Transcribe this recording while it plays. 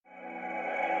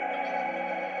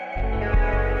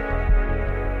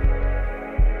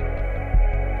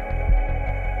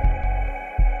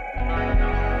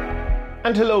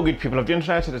And hello good people of the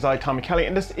internet, it is I, Tommy Kelly,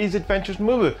 and this is Adventures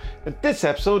Movie. In this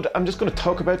episode, I'm just going to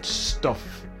talk about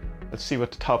stuff. Let's see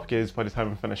what the topic is by the time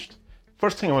I'm finished.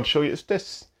 First thing I want to show you is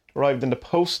this. Arrived in the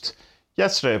post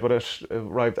yesterday, but it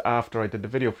arrived after I did the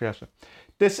video for yesterday.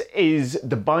 This is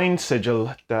the bind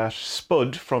sigil that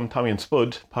Spud from Tommy and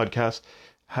Spud podcast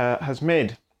has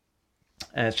made.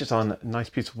 It's just on a nice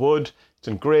piece of wood. It's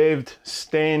engraved,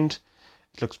 stained.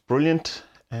 It looks brilliant.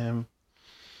 Lovely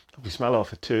smell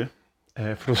off it too.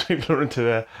 For those people who are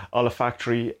into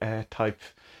olfactory type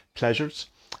pleasures.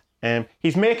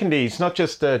 He's making these, not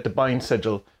just the bind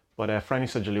sigil, but for any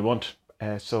sigil you want.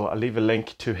 So I'll leave a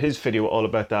link to his video all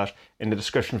about that in the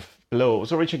description below. It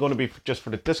was originally going to be just for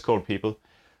the Discord people,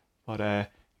 but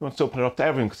he wants to open it up to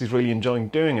everyone because he's really enjoying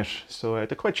doing it. So they're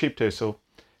quite cheap too, so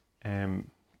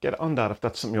get on that if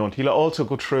that's something you want. He'll also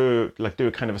go through, do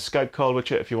a kind of a Skype call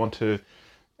with you if you want to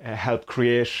help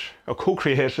create or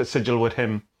co-create a sigil with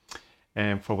him.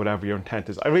 For whatever your intent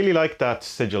is. I really like that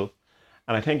sigil,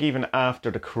 and I think even after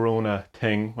the corona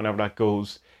thing, whenever that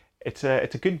goes, it's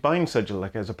a good bind sigil,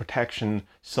 as a protection,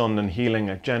 sun and healing,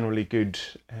 a generally good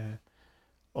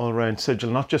all-round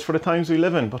sigil, not just for the times we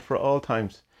live in, but for all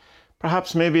times.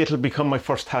 Perhaps maybe it'll become my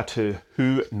first tattoo,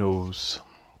 who knows.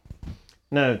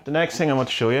 Now, the next thing I want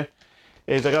to show you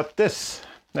is I got this.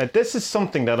 Now, this is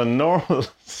something that in normal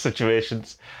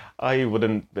situations I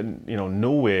wouldn't,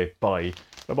 no way buy.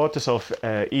 I bought this off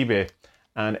eBay,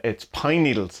 and it's pine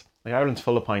needles. Ireland's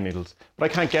full of pine needles,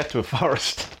 but I can't get to a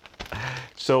forest.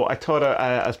 So I thought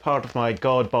as part of my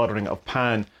God bothering of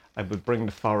Pan, I would bring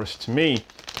the forest to me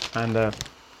and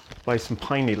buy some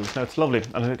pine needles. Now it's lovely,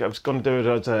 and I think I was going to do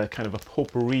it as a kind of a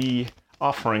potpourri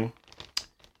offering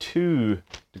to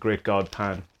the great God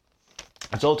Pan.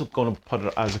 I was also going to put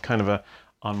it as a kind of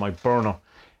on my burner.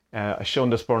 I've shown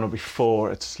this burner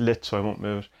before. It's lit, so I won't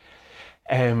move it.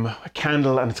 A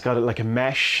candle, and it's got a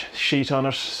mesh sheet on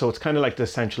it, so it's kind of like the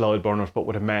essential oil burners but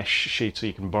with a mesh sheet, so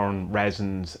you can burn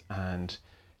resins and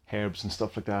herbs and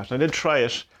stuff like that. And I did try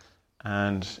it,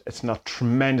 and it's not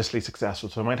tremendously successful,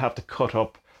 so I might have to cut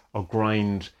up or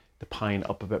grind the pine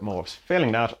up a bit more. So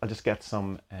failing that, I'll just get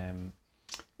some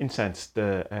incense,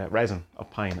 the resin of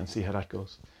pine, and see how that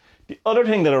goes. The other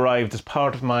thing that arrived as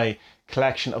part of my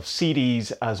collection of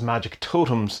CDs as magic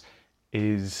totems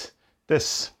is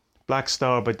this. Black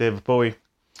Star by David Bowie.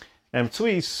 So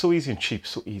easy and cheap,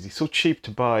 so cheap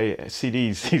to buy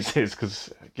CDs these days,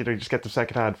 because you just get them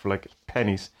second hand for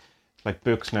pennies. It's like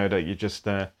books now that you just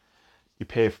you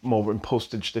pay more in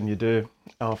postage than you do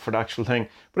for the actual thing.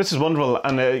 But this is wonderful,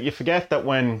 and you forget that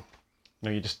when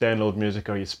you just download music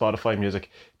or you Spotify music,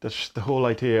 there's the whole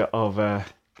idea of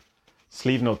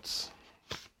sleeve notes,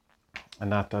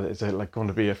 and that is going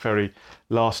to be a very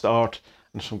lost art,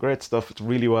 and some great stuff. It's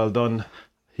really well done.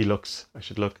 I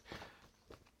should look.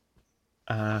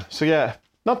 So yeah,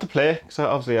 not to play, because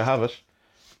obviously I have it,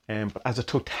 but as a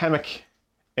totemic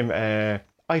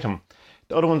item.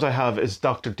 The other ones I have is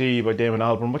Dr. D by Damon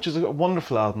Albarn, which is a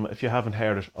wonderful album if you haven't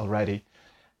heard it already.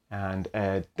 And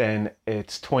then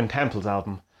it's Twin Temples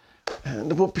album.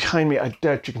 And the book behind me, I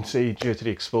doubt you can see due to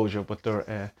the exposure, but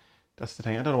that's the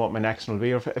thing. I don't know what my next one will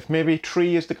be, or if maybe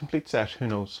 3 is the complete set, who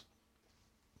knows.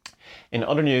 In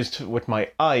other news with my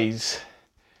eyes,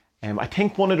 I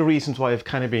think one of the reasons why I've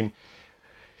kind of been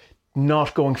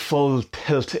not going full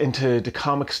tilt into the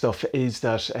comic stuff is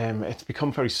that it's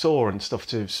become very sore and stuff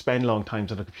to spend long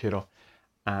times on the computer,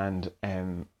 and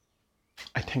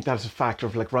I think that's a factor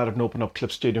of rather than open up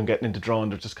Clip Studio and getting into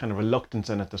drawing, there's just kind of reluctance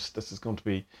in it. This is going to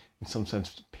be in some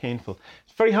sense painful.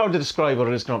 It's very hard to describe what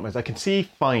it is. I can see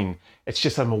fine, it's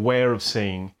just I'm aware of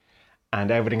seeing, and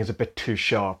everything is a bit too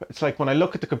sharp. It's like when I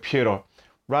look at the computer,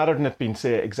 rather than it being,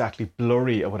 say, exactly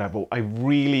blurry or whatever, I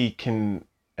really can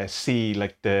see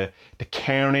the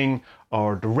kerning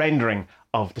or the rendering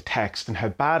of the text and how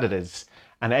bad it is.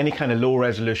 And any kind of low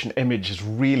resolution image is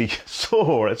really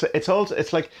sore.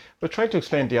 It's like we're trying to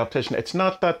explain to the optician. It's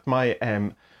not that my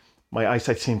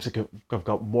eyesight seems to have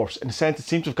gotten worse. In a sense, it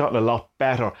seems to have gotten a lot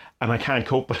better, and I can't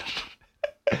cope with it.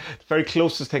 The very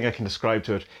closest thing I can describe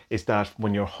to it is that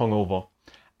when you're hungover,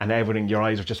 and everything, your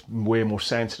eyes are just way more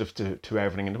sensitive to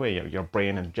everything in the way. Your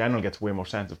brain in general gets way more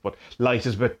sensitive, but light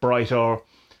is a bit brighter,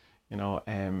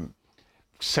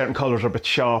 certain colours are a bit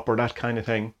sharper, that kind of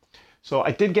thing. So I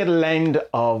did get a lend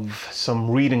of some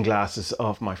reading glasses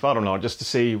of my father-in-law just to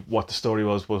see what the story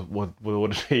was. Would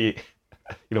it be,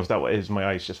 if that is my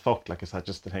eyes just fucked, is that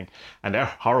just the thing? And they're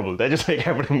horrible. They just make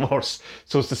everything worse.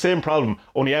 So it's the same problem,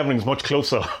 only everything's much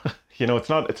closer. It's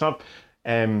not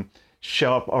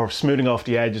sharp or smoothing off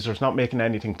the edges, or it's not making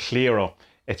anything clearer,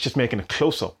 it's just making it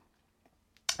closer.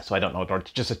 So I don't know, they're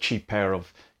just a cheap pair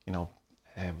of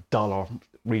dull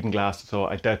reading glasses, so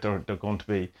I doubt they're going to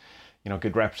be,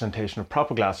 good representation of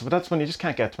proper glasses. But that's when you just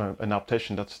can't get to an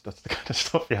optician. That's the kind of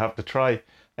stuff you have to try.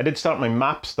 I did start my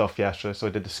map stuff yesterday, so I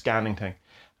did the scanning thing,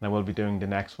 and I will be doing the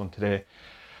next one today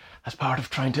as part of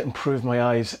trying to improve my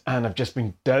eyes. And I've just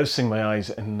been dousing my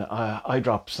eyes in eye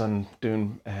drops and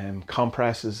doing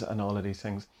compresses and all of these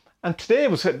things. And today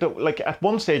was like, at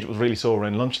one stage it was really sore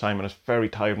around lunchtime, and I was very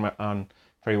tired and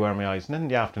very aware of my eyes. And then in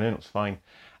the afternoon it was fine.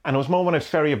 And it was more when I was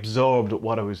very absorbed at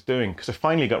what I was doing, because I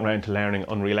finally got around to learning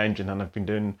Unreal Engine, and I've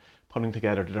been putting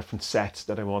together the different sets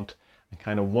that I want. And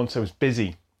kind of once I was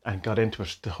busy and got into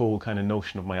it, the whole kind of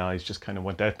notion of my eyes just kind of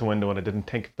went out the window, and I didn't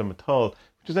think of them at all,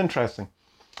 which is interesting.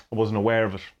 I wasn't aware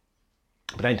of it.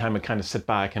 But anytime I kind of sit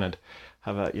back and I'd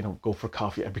have go for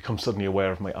coffee, I'd become suddenly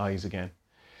aware of my eyes again.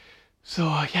 So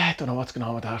yeah, I don't know what's going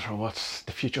on with that or what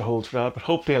the future holds for that, but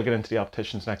hopefully I'll get into the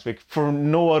opticians next week for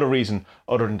no other reason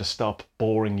other than to stop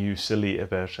boring you silly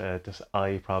about this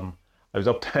eye problem. I was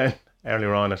uptown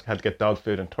earlier on, I had to get dog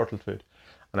food and turtle food,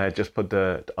 and I had just put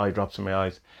the eye drops in my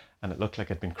eyes, and it looked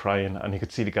like I'd been crying, and you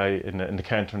could see the guy in the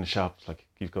counter in the shop. It's like,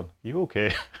 he's going, "Are you okay?"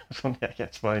 I was going, yeah,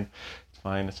 it's fine. It's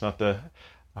fine. It's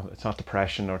not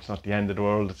depression, or it's not the end of the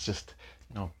world. It's just,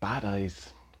 bad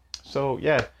eyes. So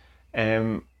yeah,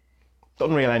 the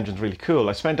Unreal Engine's really cool.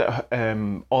 I spent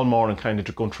all morning kind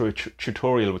of going through a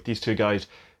tutorial with these two guys,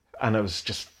 and I was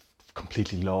just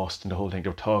completely lost in the whole thing. They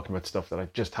were talking about stuff that I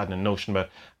just hadn't a notion about,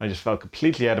 and I just felt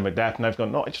completely out of my depth. And I've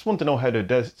gone, no, I just want to know how to do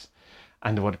this.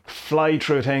 And they would fly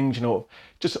through things,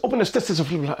 just open this.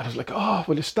 I was like, oh,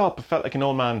 will you stop? I felt like an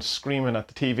old man screaming at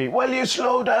the TV, will you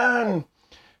slow down?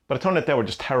 But it turned out they were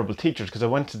just terrible teachers, because I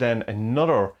went to then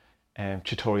another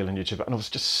tutorial on YouTube, and it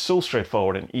was just so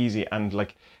straightforward and easy, and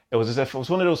like, it was as if it was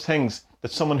one of those things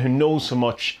that someone who knows so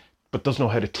much but doesn't know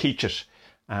how to teach it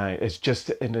is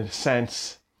just, in a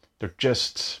sense, they're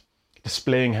just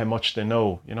displaying how much they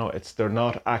know. They're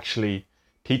not actually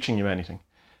teaching you anything,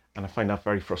 and I find that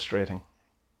very frustrating.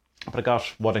 But I got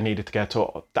what I needed to get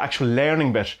to. The actual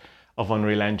learning bit of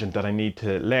Unreal Engine that I need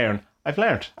to learn, I've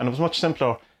learned, and it was much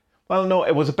simpler. Well, no,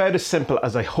 it was about as simple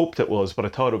as I hoped it was, but I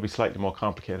thought it would be slightly more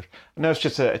complicated. And now it's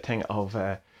just a thing of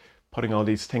putting all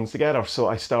these things together. So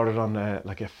I started on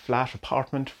a flat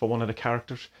apartment for one of the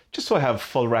characters, just so I have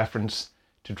full reference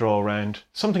to draw around.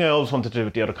 Something I always wanted to do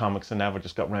with the other comics and never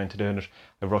just got around to doing it.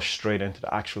 I rushed straight into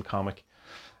the actual comic,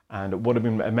 and it would have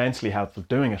been immensely helpful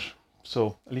doing it.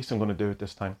 So at least I'm going to do it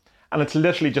this time. And it's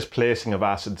literally just placing of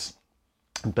acids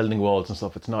and building walls and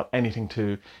stuff. It's not anything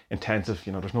too intensive.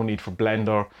 There's no need for Blender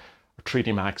or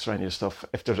 3D Max or any of the stuff.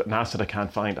 If there's an acid I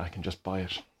can't find, I can just buy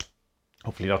it.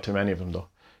 Hopefully not too many of them though,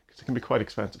 because it can be quite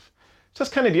expensive. So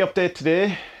that's kind of the update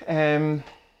today.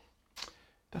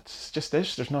 That's just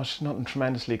it. There's nothing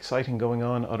tremendously exciting going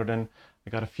on, other than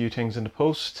I got a few things in the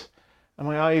post, and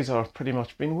my eyes are pretty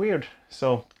much being weird.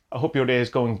 So I hope your day is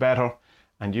going better,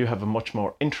 and you have a much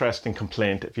more interesting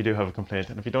complaint if you do have a complaint.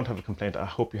 And if you don't have a complaint, I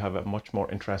hope you have a much more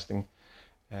interesting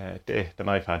day than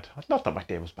I've had. Not that my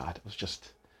day was bad. It was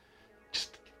just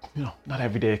not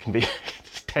every day can be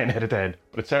 10 out of 10,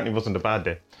 but it certainly wasn't a bad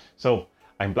day. So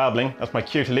I'm blabbling. That's my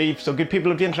cue to leave. So good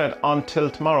people of the internet, until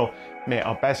tomorrow, may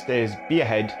our best days be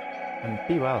ahead, and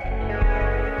be well.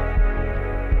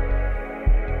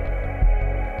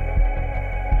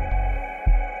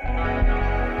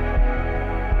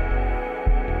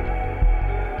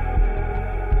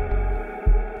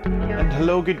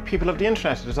 Hello good people of the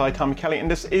internet, it is I, Tommy Kelly, and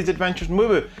this is Adventures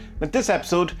Mubu. In this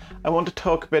episode I want to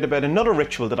talk a bit about another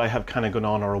ritual that I have kind of gone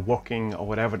on, or working, or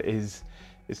whatever it is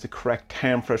the correct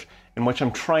term for it, in which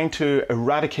I'm trying to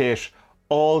eradicate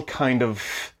all kind of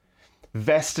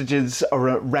vestiges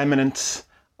or remnants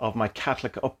of my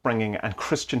Catholic upbringing and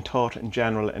Christian thought in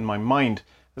general in my mind,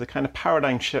 as a kind of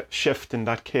paradigm shift in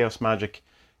that chaos magic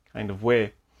kind of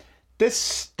way. This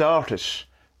started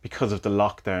because of the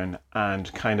lockdown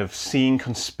and kind of seeing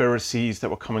conspiracies that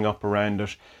were coming up around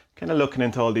it, kind of looking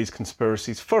into all these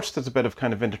conspiracies first as a bit of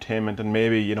kind of entertainment, and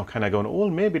maybe, kind of going, oh,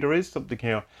 maybe there is something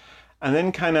here. And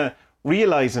then kind of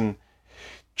realizing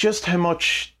just how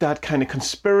much that kind of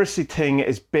conspiracy thing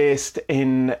is based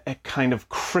in a kind of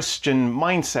Christian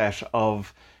mindset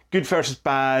of good versus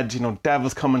bad,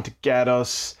 devil's coming to get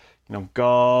us,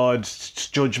 God,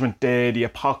 judgment day, the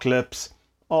apocalypse,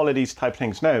 all of these type of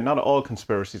things. Now, not all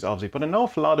conspiracies, obviously, but an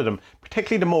awful lot of them,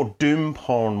 particularly the more doom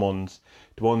porn ones,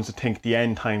 the ones that think the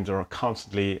end times are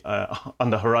constantly on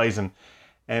the horizon,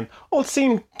 all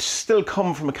seem to still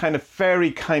come from a kind of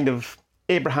very kind of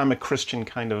Abrahamic Christian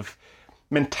kind of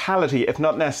mentality, if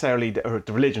not necessarily the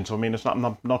religion. So I mean,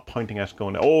 I'm not pointing at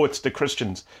going, oh, it's the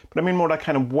Christians, but I mean more that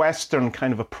kind of Western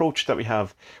kind of approach that we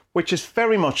have, which is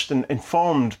very much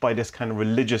informed by this kind of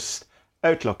religious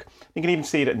outlook. You can even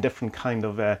see it in different kind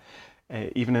of,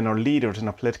 even in our leaders, in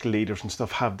our political leaders and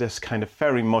stuff, have this kind of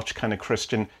very much kind of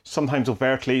Christian, sometimes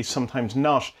overtly, sometimes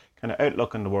not, kind of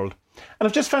outlook on the world. And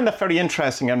I've just found that very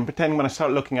interesting, and then when I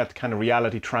start looking at the kind of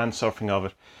reality transurfing of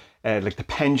it, like the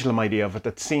pendulum idea of it,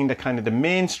 that's seeing the kind of the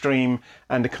mainstream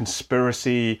and the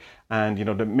conspiracy and, you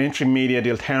know, the mainstream media, the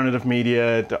alternative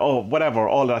media, whatever,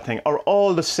 all that thing, are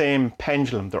all the same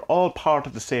pendulum. They're all part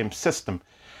of the same system.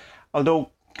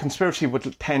 Although conspiracy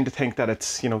would tend to think that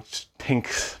it's, you know,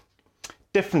 thinks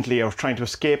differently or trying to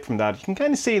escape from that. You can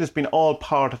kind of see it as being all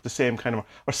part of the same kind of,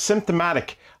 or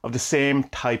symptomatic of the same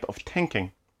type of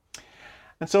thinking.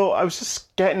 And so I was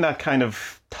just getting that kind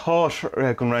of thought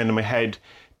going around in my head,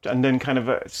 and then kind of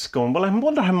going, well, I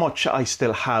wonder how much I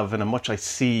still have and how much I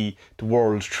see the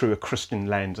world through a Christian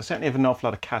lens. I certainly have an awful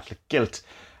lot of Catholic guilt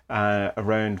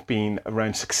around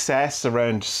success,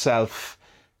 around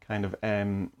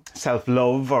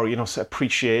self-love, or, you know,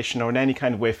 appreciation, or in any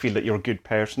kind of way feel that you're a good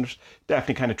person. There's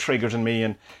definitely kind of triggers in me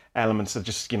and elements that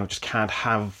just, you know, just can't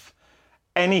have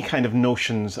any kind of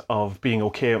notions of being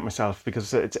okay with myself,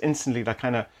 because it's instantly that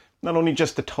kind of, not only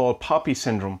just the tall poppy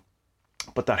syndrome,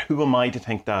 but that who am I to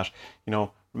think that, you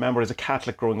know, remember as a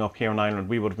Catholic growing up here in Ireland,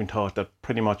 we would have been taught that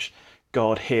pretty much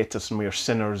God hates us and we are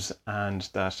sinners, and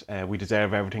that we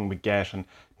deserve everything we get, and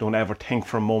don't ever think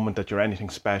for a moment that you're anything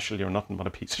special, you're nothing but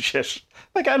a piece of shit.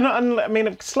 Like, I mean,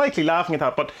 I'm slightly laughing at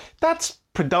that, but that's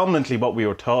predominantly what we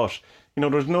were taught. You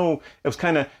know, it was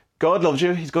kind of, God loves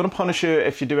you, he's going to punish you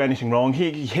if you do anything wrong.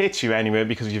 He hates you anyway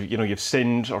because you've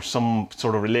sinned, or some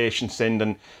sort of relation sinned,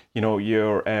 and, you know,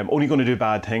 you're only going to do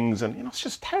bad things, and, you know, it's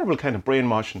just terrible kind of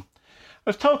brainwashing. I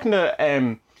was talking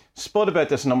to Spud about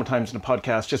this a number of times in the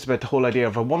podcast, just about the whole idea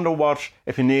of, I wonder what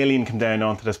if an alien came down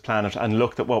onto this planet and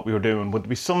looked at what we were doing. Would there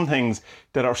be some things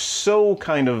that are so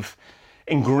kind of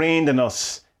ingrained in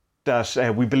us that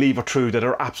we believe are true that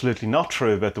are absolutely not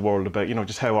true about the world, about, you know,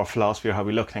 just how our philosophy or how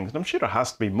we look at things? And I'm sure there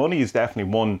has to be. Money is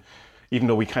definitely one, even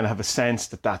though we kind of have a sense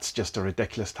that that's just a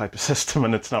ridiculous type of system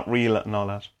and it's not real and all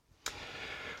that.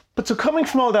 But so coming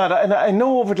from all that, and I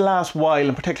know over the last while,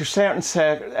 in particular, certain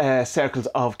circles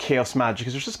of chaos magic,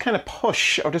 there's this kind of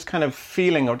push, or this kind of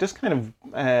feeling, or this kind of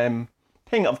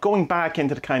thing of going back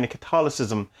into the kind of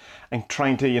Catholicism and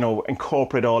trying to, you know,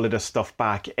 incorporate all of this stuff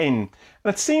back in.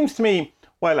 And it seems to me,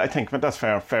 well, I think that's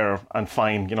fair and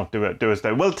fine, you know, do as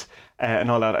thou wilt, and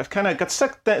all that. I've kind of got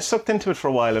sucked into it for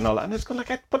a while and all that, and it's going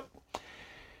like, but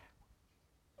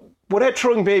without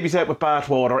throwing babies out with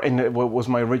bathwater, was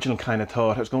my original kind of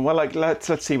thought. I was going, well, like,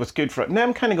 let's see what's good for it. Now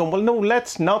I'm kind of going, well, no,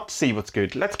 let's not see what's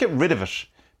good. Let's get rid of it,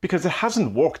 because it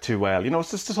hasn't worked too well. You know,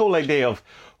 it's just this whole idea of,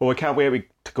 oh, I can't wait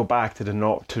to go back to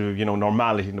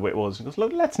normality in the way it was. And goes,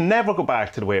 look, let's never go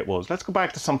back to the way it was. Let's go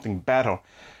back to something better.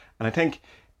 And I think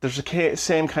there's a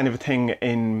same kind of a thing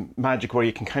in magic where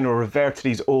you can kind of revert to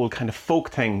these old kind of folk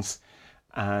things,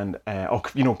 and or,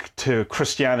 you know, to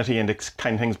Christianity and the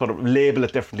kind of things, but label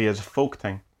it differently as a folk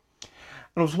thing. And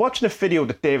I was watching a video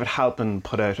that David Halpin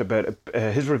put out about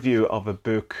his review of a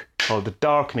book called The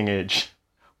Darkening Age,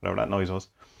 whatever that noise was.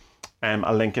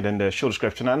 I'll link it in the show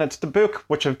description, and it's the book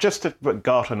which I've just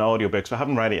got an audiobook, so I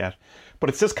haven't read it yet. But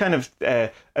it's just kind of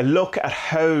a look at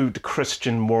how the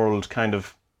Christian world kind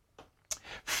of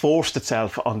forced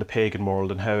itself on the pagan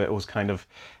world, and how it was kind of,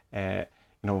 you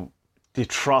know, the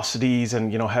atrocities,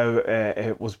 and, you know, how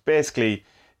it was basically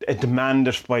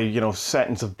demanded by, you know,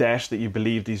 sentence of death that you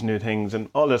believe these new things and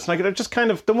all this. Like, I just kind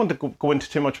of don't want to go into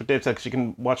too much what Dave said, because you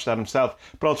can watch that himself,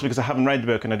 but also because I haven't read the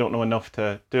book and I don't know enough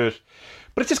to do it.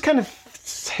 But it's just kind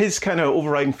of, his kind of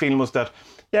overriding feeling was that,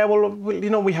 yeah, well, you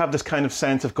know, we have this kind of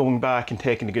sense of going back and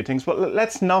taking the good things, but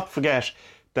let's not forget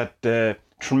that the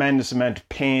tremendous amount of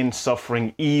pain,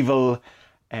 suffering, evil,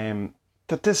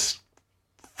 that this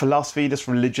philosophy, this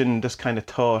religion, this kind of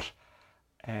thought,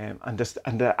 and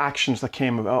the actions that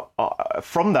came about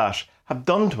from that have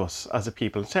done to us as a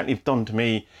people, certainly have done to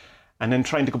me. And then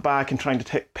trying to go back and trying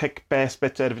to pick best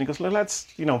bits out of it, and he goes, well, let's,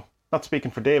 you know, not speaking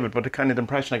for David, but the kind of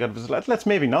impression I got was, let's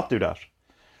maybe not do that.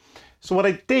 So what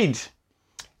I did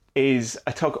is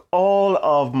I took all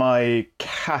of my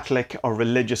Catholic or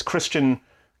religious Christian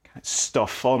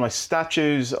stuff, all my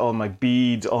statues, all my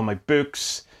beads, all my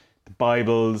books, the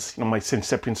Bibles, you know, my St.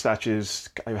 Cyprian statues.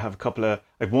 I have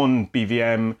one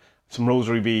BVM, some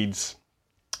rosary beads,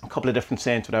 a couple of different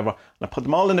saints, whatever. And I put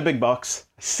them all in a big box,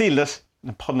 I sealed it,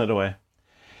 and I'm putting it away.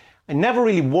 I never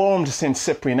really warmed to St.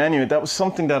 Cyprian anyway. That was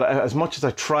something that, as much as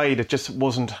I tried, it just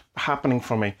wasn't happening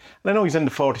for me. And I know he's in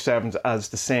the 47s as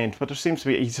the saint, but he seems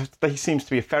to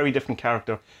be a very different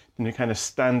character than the kind of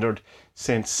standard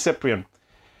St. Cyprian.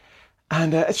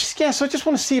 And it's just, yeah, so I just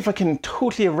want to see if I can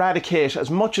totally eradicate as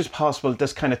much as possible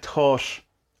this kind of thought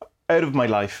out of my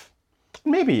life.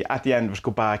 Maybe at the end of it,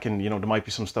 go back and, there might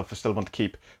be some stuff I still want to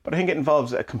keep. But I think it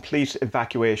involves a complete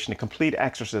evacuation, a complete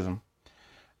exorcism.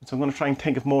 And so I'm going to try and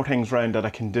think of more things around that I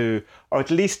can do, or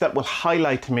at least that will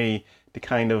highlight to me the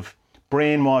kind of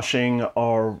brainwashing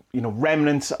or,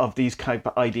 remnants of these type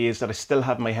of ideas that I still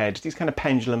have in my head, these kind of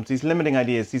pendulums, these limiting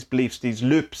ideas, these beliefs, these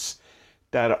loops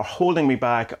that are holding me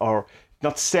back or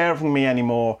not serving me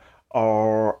anymore,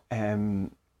 or,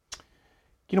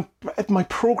 my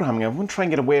programming. I want to try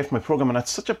and get away from my programming.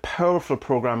 It's such a powerful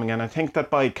programming, and I think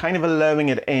that by kind of allowing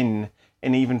it in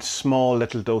even small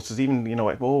little doses, even,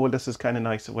 this is kind of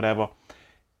nice or whatever,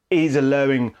 is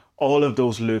allowing all of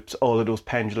those loops, all of those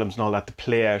pendulums and all that to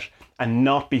play out and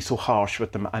not be so harsh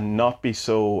with them and not be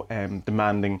so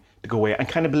demanding to go away, and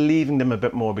kind of believing them a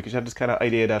bit more, because you have this kind of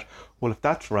idea that, well, if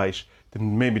that's right,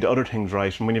 then maybe the other thing's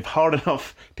right. And when you've hard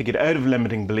enough to get out of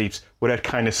limiting beliefs without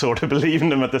kind of sort of believing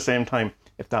them at the same time,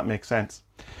 if that makes sense.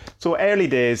 So early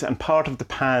days, and part of the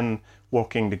pan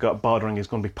working, the gut bothering, is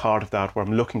going to be part of that, where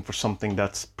I'm looking for something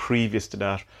that's previous to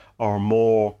that, or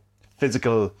more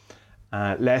physical,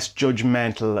 less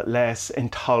judgmental, less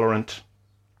intolerant,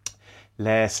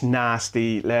 less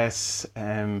nasty, less,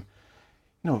 a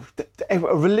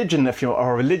religion,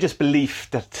 or a religious belief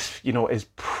that, is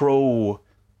pro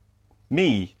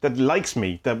me, that likes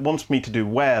me, that wants me to do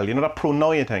well, that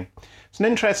pronoia thing. It's an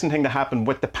interesting thing that happened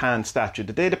with the Pan statue.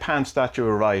 The day the Pan statue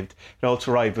arrived, it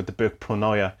also arrived with the book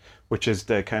Pronoia, which is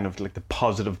the kind of like the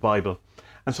positive Bible.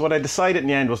 And so what I decided in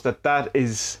the end was that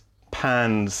is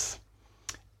Pan's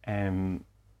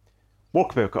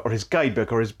workbook, or his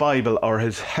guidebook, or his Bible, or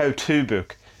his how-to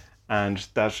book. And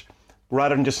that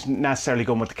rather than just necessarily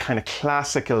going with the kind of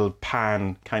classical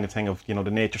Pan kind of thing of, the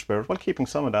nature spirit, while keeping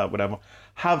some of that, whatever,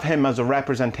 have him as a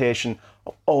representation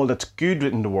of all that's good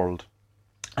in the world,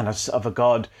 and as of a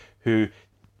God who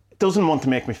doesn't want to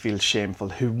make me feel shameful,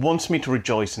 who wants me to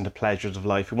rejoice in the pleasures of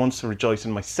life, who wants to rejoice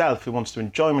in myself, who wants to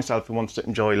enjoy myself, who wants to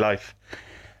enjoy life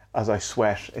as I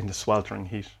sweat in the sweltering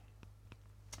heat.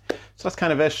 So that's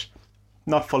kind of it.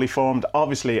 Not fully formed,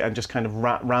 obviously, and just kind of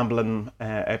rambling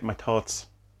out my thoughts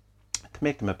to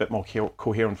make them a bit more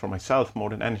coherent for myself more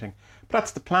than anything. But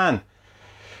that's the plan.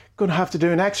 Going to have to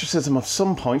do an exorcism of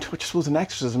some point, which I suppose an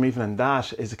exorcism, even in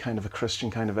that, is a kind of a Christian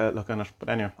kind of outlook on it. But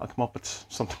anyway, I'll come up with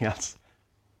something else.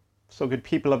 So good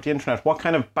people of the internet, what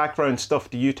kind of background stuff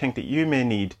do you think that you may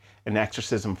need an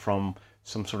exorcism from?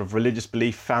 Some sort of religious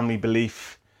belief, family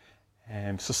belief,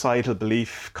 societal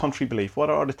belief, country belief? What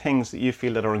are the things that you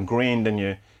feel that are ingrained in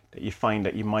you that you find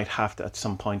that you might have to at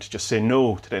some point just say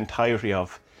no to the entirety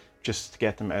of, just to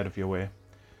get them out of your way?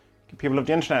 Good people of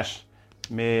the internet,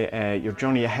 may your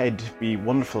journey ahead be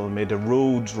wonderful. May the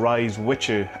roads rise with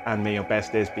you, and may your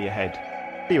best days be ahead.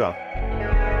 Be well.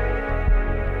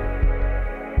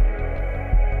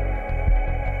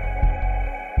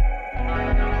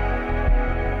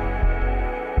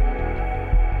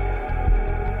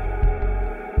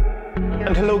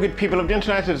 And hello good people of the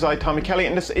internet, it is I, Tommy Kelly,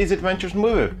 and this is Adventures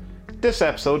Movie. This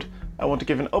episode, I want to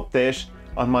give an update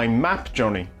on my MAP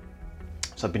journey.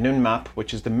 So I've been doing MAP,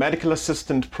 which is the Medical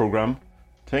Assistant Program,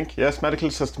 Medical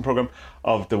Assistant Program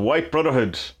of the White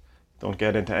Brotherhood. Don't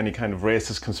get into any kind of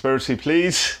racist conspiracy,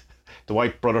 please. The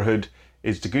White Brotherhood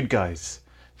is the good guys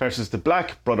versus the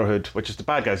Black Brotherhood, which is the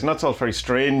bad guys. And that's all very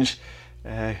strange.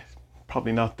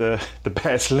 Probably not the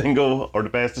best lingo or the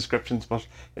best descriptions, but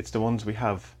it's the ones we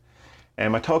have.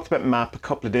 I talked about MAP a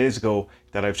couple of days ago,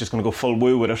 that I was just going to go full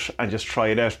woo with it and just try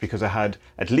it out, because I had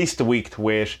at least a week to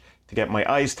wait to get my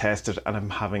eyes tested, and I'm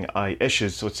having eye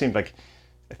issues. So it seemed like,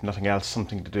 if nothing else,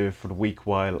 something to do for the week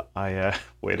while I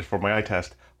waited for my eye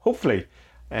test. Hopefully,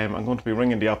 I'm going to be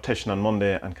ringing the optician on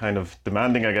Monday and kind of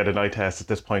demanding I get an eye test at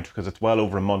this point, because it's well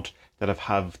over a month that I've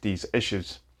had these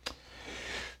issues.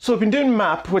 So I've been doing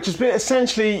MAP, which is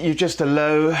essentially you just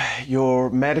allow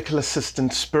your medical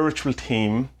assistant spiritual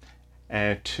team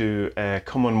to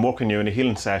come and work on you in a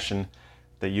healing session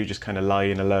that you just kind of lie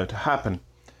and allow to happen.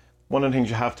 One of the things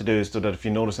you have to do is so that if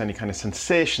you notice any kind of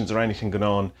sensations or anything going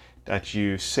on, that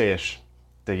you say it,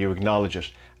 that you acknowledge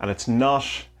it. And it's not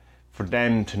for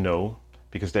them to know,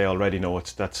 because they already know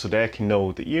it's that, so they can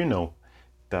know that you know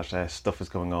that stuff is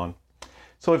going on.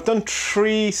 So I've done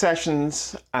 3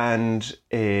 sessions and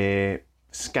a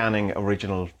scanning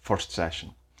original first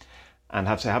session. And I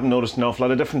have to say, I haven't noticed an awful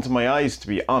lot of difference in my eyes, to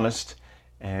be honest.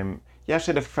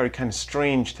 yesterday I had a very kind of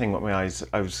strange thing with my eyes.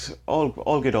 I was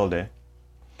all good all day.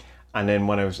 And then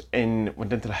when I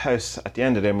went into the house at the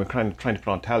end of the day, and we were trying to put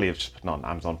on telly, I was just putting on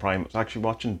Amazon Prime. I was actually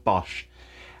watching Bosch.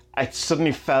 I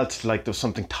suddenly felt like there was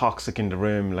something toxic in the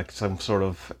room, like some sort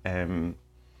of, it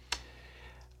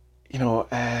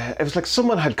was like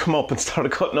someone had come up and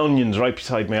started cutting onions right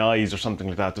beside my eyes or something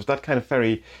like that. There was that kind of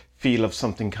very feel of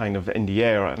something kind of in the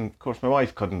air. And of course my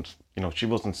wife couldn't, she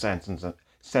wasn't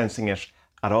sensing it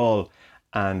at all.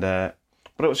 And, but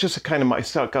it was just a kind of, I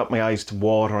got my eyes to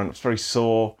water and it was very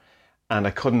sore. And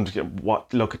I couldn't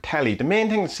look at telly. The main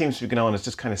thing that seems to be going on is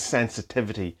just kind of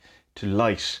sensitivity to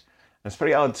light. And it's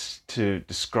very odd to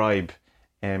describe.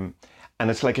 And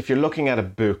it's like if you're looking at a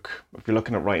book, if you're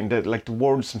looking at writing, the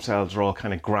words themselves are all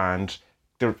kind of grand.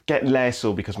 They're getting less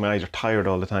so because my eyes are tired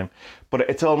all the time. But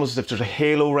it's almost as if there's a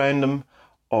halo around them,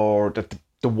 or that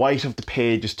the white of the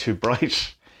page is too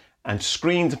bright. And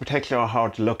screens in particular are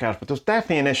hard to look at. But there's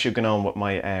definitely an issue going on with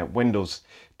my Windows,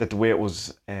 that the way it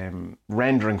was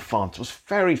rendering fonts was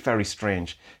very, very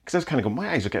strange. Because I was kind of going,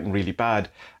 my eyes are getting really bad.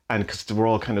 And because they were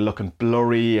all kind of looking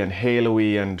blurry and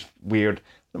halo-y and weird.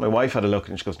 And my wife had a look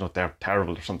and she goes, no, they're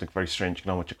terrible. There's something very strange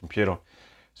going on with your computer.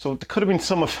 So there could have been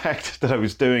some effect that I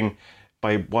was doing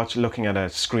by looking at a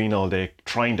screen all day,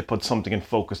 trying to put something in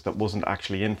focus that wasn't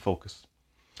actually in focus.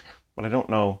 But I don't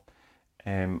know.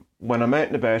 When I'm out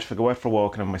and about, if I go out for a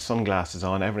walk and I have my sunglasses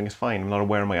on, everything is fine. I'm not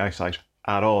aware of my eyesight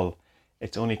at all.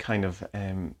 It's only kind of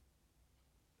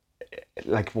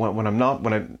like when I'm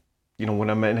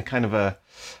in a kind of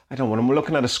when I'm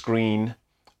looking at a screen,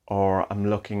 or I'm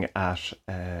looking at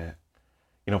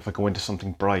if I go into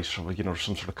something bright, or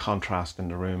some sort of contrast in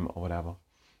the room or whatever.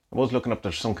 I was looking up,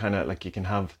 there's some kind of, like, you can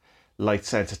have light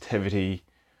sensitivity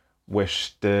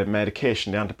with the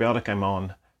medication, the antibiotic I'm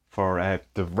on for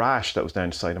the rash that was down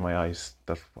the side of my eyes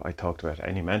that I talked about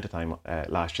any amount of time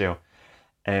last year.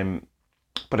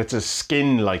 But it's a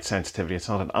skin light sensitivity, it's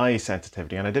not an eye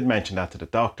sensitivity. And I did mention that to the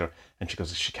doctor, and she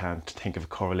goes, she can't think of a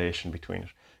correlation between it.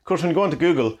 Of course, when you go onto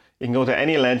Google, you can go to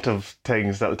any length of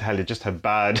things that'll tell you just how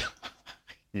bad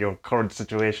your current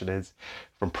situation is.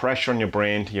 From pressure on your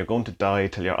brain to you're going to die,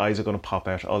 till your eyes are going to pop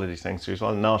out, all of these things. So you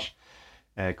will not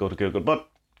go to Google. But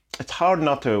it's hard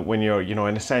not to when you're, in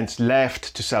a sense,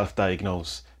 left to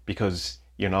self-diagnose, because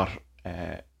you're not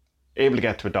able to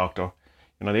get to a doctor.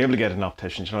 You're not able to get an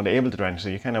optician. You're not able to do anything. So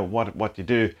you kind of, what you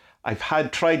do.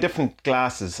 I've tried different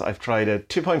glasses. I've tried a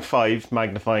 2.5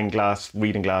 magnifying glass,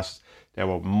 reading glasses. They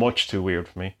were much too weird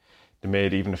for me. They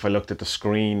made, even if I looked at the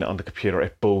screen on the computer,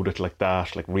 it bowed it like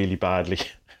that, like really badly.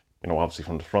 Obviously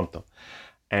from the front though.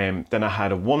 Then I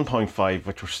had a 1.5,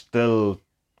 which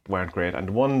weren't great. And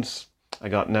the ones I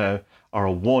got now are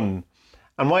a 1.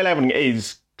 And while everything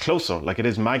is closer, like it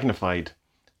is magnified,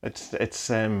 it's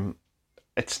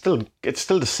still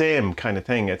the same kind of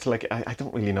thing. It's like, I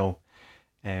don't really know.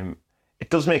 It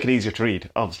does make it easier to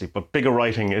read, obviously, but bigger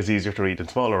writing is easier to read than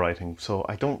smaller writing. So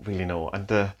I don't really know. And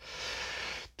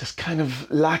this kind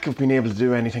of lack of being able to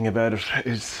do anything about it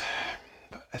is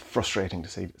frustrating, to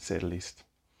say the least.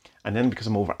 And then because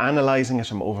I'm over analysing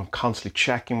it, I'm constantly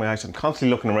checking my eyes, I'm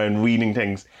constantly looking around, reading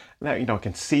things. Now, I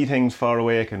can see things far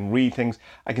away, I can read things.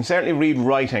 I can certainly read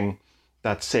writing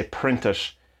that's, say, printed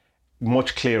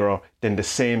much clearer than the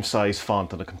same size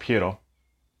font on a computer.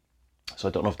 So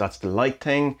I don't know if that's the light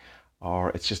thing, or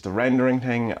it's just the rendering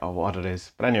thing, or what it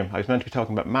is. But anyway, I was meant to be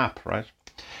talking about map, right?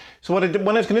 So what I did,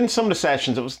 when I was getting into some of the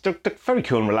sessions, they're very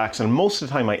cool and relaxing, and most of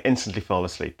the time I instantly fall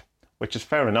asleep, which is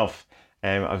fair enough.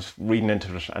 I was reading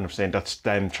into it and I'm saying that's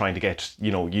them trying to get,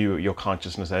 your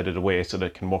consciousness out of the way so that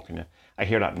it can work in you. I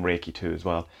hear that in Reiki too as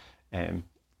well.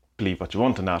 Believe what you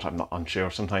want in that, I'm not unsure.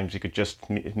 Sometimes you could just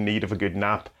need of a good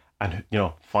nap, and,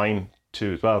 fine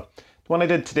too as well. The one I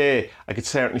did today, I could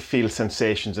certainly feel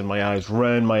sensations in my eyes,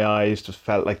 round my eyes, just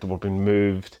felt like they were being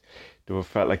moved.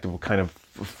 Felt like there were kind of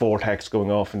vortex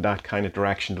going off in that kind of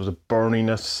direction. There was a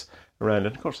burniness around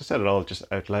it. Of course, I said it all just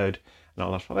out loud and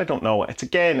all that, but I don't know.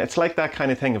 It's like that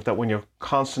kind of thing of that when you're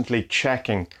constantly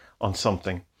checking on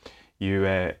something,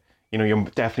 you're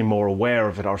definitely more aware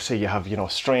of it. Or say you have, a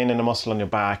strain in a muscle on your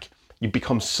back, you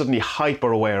become suddenly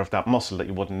hyper aware of that muscle that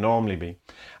you wouldn't normally be.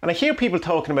 And I hear people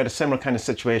talking about a similar kind of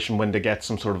situation when they get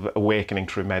some sort of awakening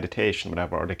through meditation,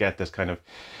 whatever, or they get this kind of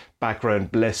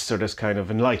background bliss or this kind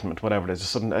of enlightenment, whatever it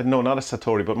is. No, not a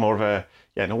satori, but more of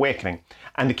an awakening.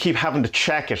 And they keep having to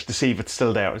check it to see if it's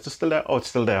still there. Is it still there? Oh, it's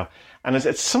still there. And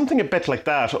it's something a bit like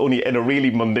that, only in a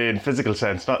really mundane physical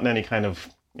sense, not in any kind of,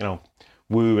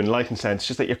 woo enlightened sense.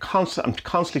 Just that I'm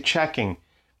constantly checking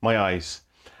my eyes.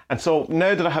 And so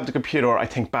now that I have the computer, I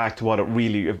think back to what it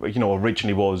really,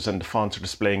 originally was, and the fonts are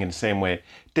displaying in the same way.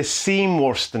 They seem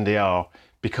worse than they are,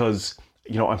 because,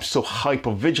 you know, I'm so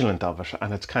hyper vigilant of it.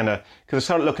 And it's kind of, because I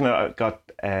started looking at it, got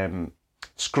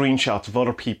screenshots of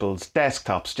other people's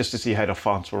desktops just to see how their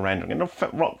fonts were rendering. And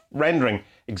they're rendering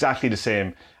exactly the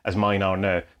same as mine are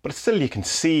now. But still, you can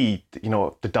see, you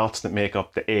know, the dots that make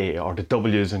up the A, or the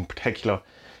W's in particular,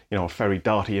 you know, very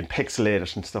dotty and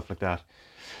pixelated and stuff like that.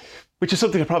 Which is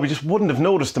something I probably just wouldn't have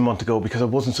noticed a month ago because I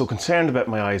wasn't so concerned about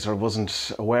my eyes, or I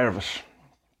wasn't aware of it.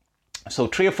 So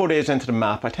 3 or 4 days into the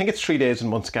map, I think it's 3 days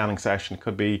in one scanning session. It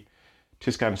could be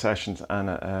 2 scanning sessions and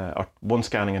or 1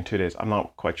 scanning in 2 days. I'm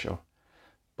not quite sure.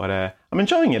 But I'm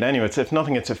enjoying it anyway. If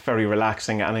nothing, it's very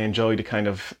relaxing, and I enjoy the kind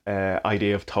of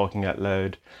idea of talking out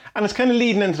loud. And it's kind of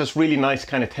leading into this really nice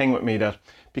kind of thing with me, that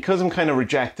because I'm kind of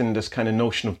rejecting this kind of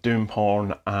notion of doom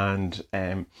porn and,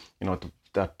 you know,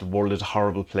 that the world is a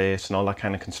horrible place and all that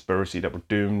kind of conspiracy, that we're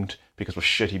doomed because we're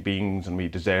shitty beings and we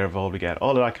deserve all we get,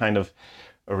 all of that kind of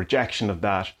a rejection of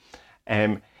that.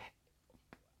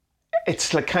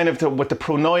 It's like kind of with the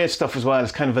pronoia stuff as well,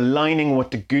 it's kind of aligning with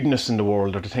the goodness in the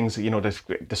world, or the things that, you know,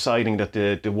 deciding that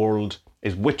the world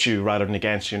is with you rather than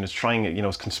against you, and is trying, you know,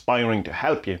 is conspiring to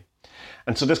help you.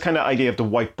 And so this kind of idea of the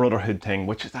white brotherhood thing,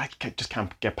 which is, I just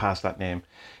can't get past that name,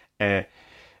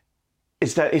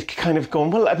 is that it's kind of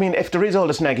going, well, I mean, if there is all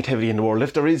this negativity in the world,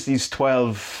 if there is these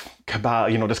 12 cabal,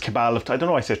 you know, this cabal of, I don't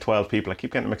know why I say 12 people, I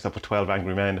keep getting mixed up with 12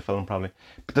 Angry Men, the film probably,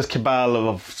 but this cabal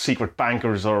of secret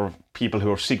bankers or people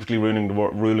who are secretly ruling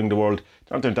the world,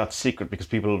 they're not doing that secret because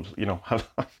people, you know, have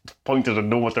pointed and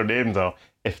know what their names are,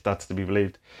 if that's to be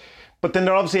believed. But then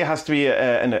there obviously has to be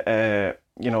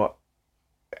you know,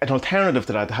 an alternative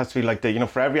to that. There has to be like the, you know,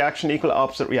 for every action, equal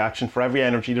opposite reaction. For every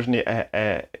energy, there's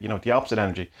you know, the opposite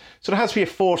energy. So there has to be a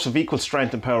force of equal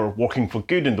strength and power working for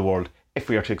good in the world, if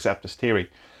we are to accept this theory.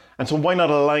 And so why not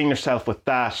align yourself with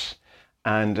that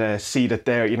and see that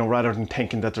there, you know, rather than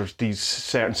thinking that there's these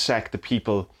certain sect of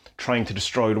people trying to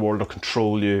destroy the world or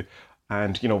control you,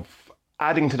 and, you know,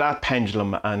 adding to that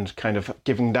pendulum and kind of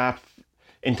giving that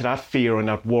into that fear and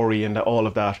that worry and all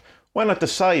of that, why not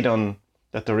decide on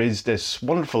that there is this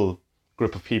wonderful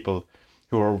group of people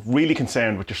who are really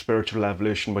concerned with your spiritual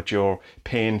evolution, with your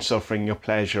pain, suffering, your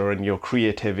pleasure, and your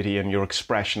creativity and your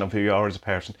expression of who you are as a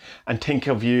person, and think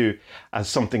of you as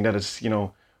something that is, you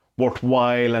know,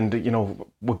 worthwhile, and, you know,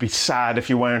 would be sad if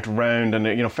you weren't around, and,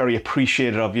 you know, very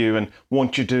appreciative of you, and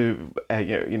want you to,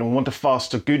 you know, want to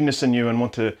foster goodness in you, and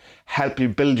want to help you,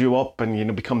 build you up, and, you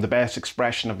know, become the best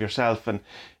expression of yourself, and,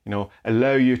 you know,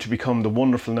 allow you to become the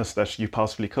wonderfulness that you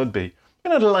possibly could be.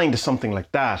 You're not aligned to something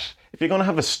like that. If you're going to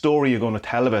have a story you're going to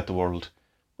tell about the world,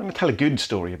 you're going to tell a good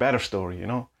story, a better story, you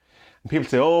know. And people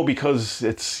say, oh, because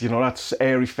it's, you know, that's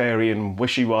airy-fairy and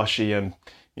wishy-washy, and,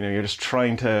 you know, you're just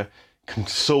trying to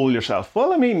console yourself.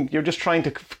 Well, I mean, you're just trying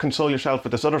to console yourself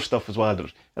with this other stuff as well.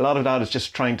 A lot of that is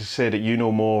just trying to say that you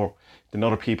know more than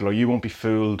other people, or you won't be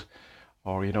fooled,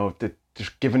 or, you know, that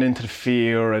just giving into the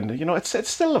fear, and, you know, it's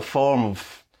still a form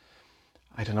of,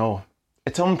 I don't know,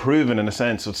 it's unproven in a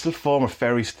sense, so it's still a form of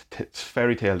fairy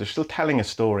tale. They're still telling a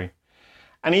story.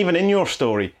 And even in your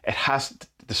story, it has,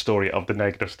 the story of the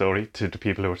negative story, to the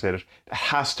people who are saying it, it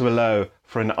has to allow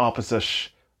for an opposite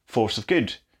force of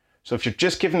good. So if you're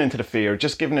just giving into the fear,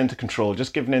 just giving into control,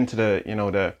 just giving into the, you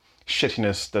know, the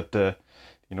shittiness that the,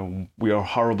 you know, we are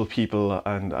horrible people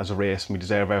and as a race and we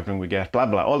deserve everything we get, blah,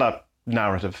 blah, all that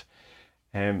narrative,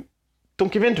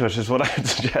 don't give into it is what I would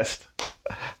suggest.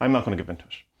 I'm not going to give into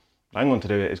it. What I'm going to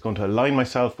do is going to align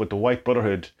myself with the White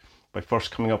Brotherhood by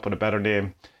first coming up with a better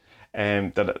name,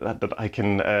 that I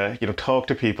can, you know, talk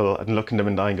to people and look in them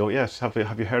in the eye and go, yes, have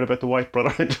you heard about the White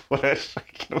Brotherhood? Without,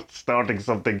 you know, starting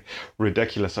something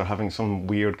ridiculous or having some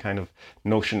weird kind of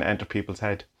notion enter people's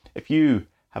head. If you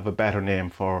have a better name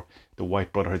for the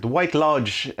White Brotherhood, the White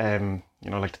Lodge, you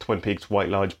know, like the Twin Peaks White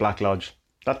Lodge, Black Lodge,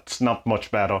 that's not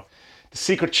much better. The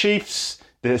Secret Chiefs,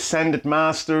 the Ascended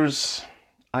Masters,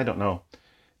 I don't know.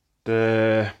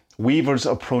 The Weavers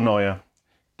of Pronoia,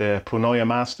 the Pronoia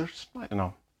Masters, I don't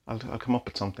know. I'll come up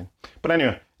with something. But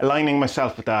anyway, aligning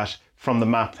myself with that from the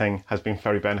map thing has been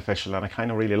very beneficial, and I kind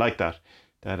of really like that.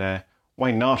 That why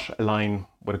not align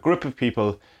with a group of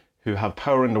people who have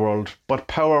power in the world, but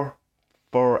power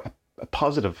for a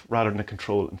positive rather than a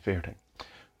control and fear thing.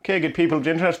 Okay, good people of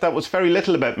interest, that was very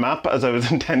little about map as I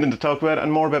was intending to talk about,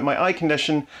 and more about my eye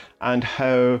condition and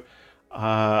how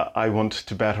I want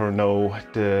to better know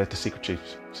the Secret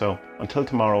Chiefs. So until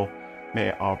tomorrow,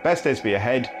 may our best days be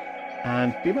ahead,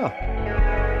 and be well.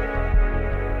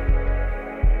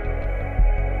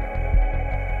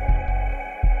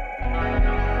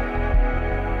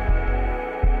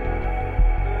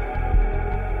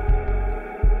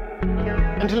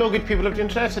 And hello good people of the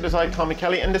internet, it is I, Tommy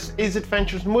Kelly, and this is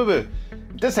Adventures in Woo Woo.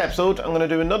 This episode, I'm going to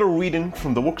do another reading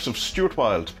from the works of Stuart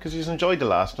Wilde, because he's enjoyed the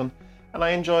last one, and I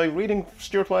enjoy reading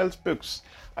Stuart Wilde's books.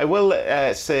 I will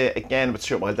say again about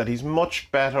Stuart Wilde that he's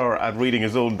much better at reading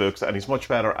his own books, and he's much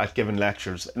better at giving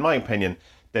lectures, in my opinion,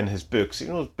 than his books.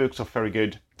 Even though his books are very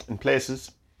good in places,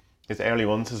 his early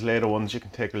ones, his later ones, you can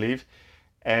take or leave.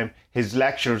 His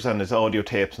lectures and his audio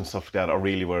tapes and stuff like that are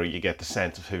really where you get the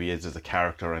sense of who he is as a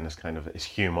character and his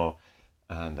humour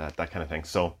and that kind of thing.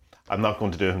 So I'm not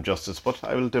going to do him justice, but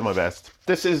I will do my best.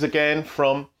 This is again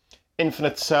from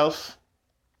Infinite Self.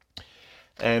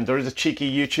 And there is a cheeky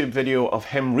YouTube video of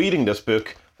him reading this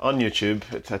book on YouTube.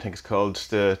 I think it's called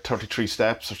The 33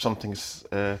 Steps or something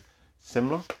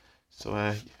similar. So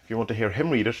if you want to hear him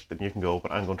read it, then you can go,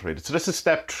 but I'm going to read it. So this is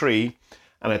step 3,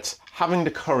 and it's having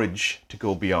the courage to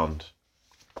go beyond.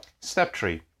 Step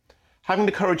 3. Having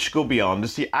the courage to go beyond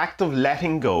is the act of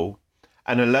letting go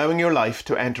and allowing your life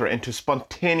to enter into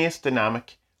spontaneous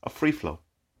dynamic of free flow.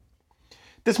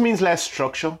 This means less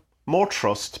structure, more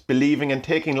trust, believing and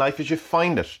taking life as you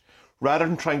find it, rather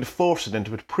than trying to force it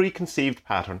into a preconceived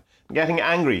pattern and getting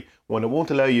angry when it won't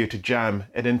allow you to jam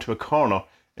it into a corner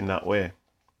in that way.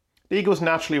 The ego is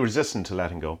naturally resistant to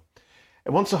letting go.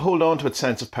 It wants to hold on to its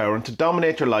sense of power and to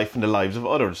dominate your life and the lives of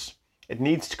others. It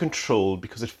needs to control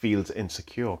because it feels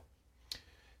insecure.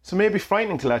 So it may be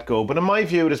frightening to let go, but in my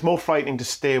view it is more frightening to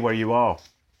stay where you are.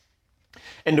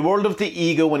 In the world of the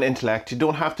ego and intellect, you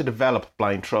don't have to develop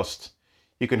blind trust.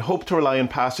 You can hope to rely on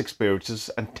past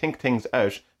experiences and think things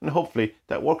out, and hopefully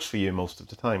that works for you most of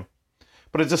the time.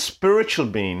 But as a spiritual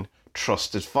being,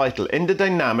 trust is vital. In the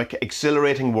dynamic,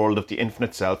 exhilarating world of the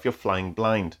infinite self, you're flying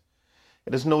blind.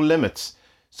 It has no limits,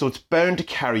 so it's bound to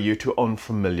carry you to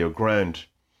unfamiliar ground.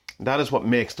 And that is what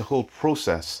makes the whole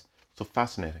process so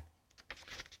fascinating.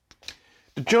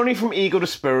 The journey from ego to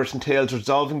spirit entails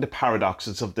resolving the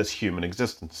paradoxes of this human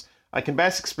existence. I can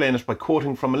best explain it by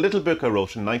quoting from a little book I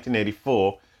wrote in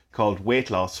 1984 called Weight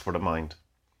Loss for the Mind.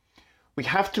 We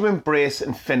have to embrace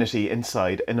infinity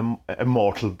inside an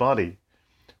immortal body.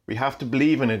 We have to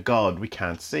believe in a God we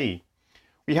can't see.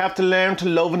 We have to learn to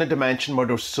love in a dimension where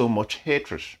there's so much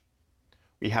hatred.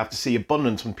 We have to see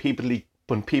abundance when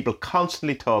people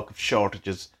constantly talk of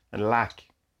shortages and lack.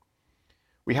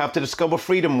 We have to discover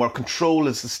freedom where control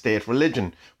is the state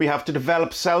religion. We have to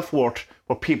develop self-worth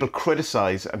where people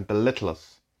criticise and belittle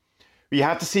us. We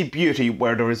have to see beauty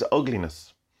where there is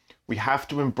ugliness. We have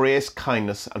to embrace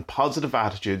kindness and positive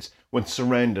attitudes when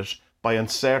surrounded by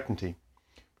uncertainty.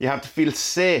 We have to feel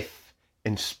safe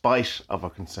in spite of our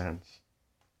concerns.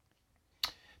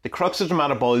 The crux of the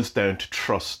matter boils down to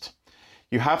trust.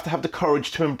 You have to have the courage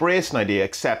to embrace an idea,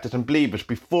 accept it and believe it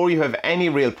before you have any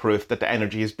real proof that the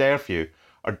energy is there for you,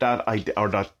 or that idea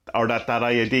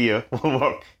will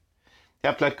work. You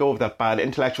have to let go of that bad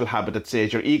intellectual habit that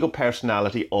says your ego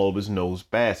personality always knows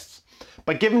best.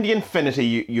 By giving the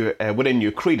infinity within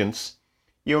you credence,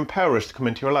 you empower it to come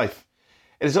into your life.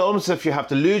 It is almost as if you have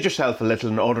to lose yourself a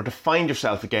little in order to find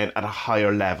yourself again at a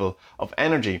higher level of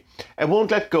energy. If you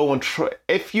won't let go and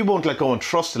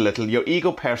trust a little, your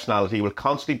ego personality will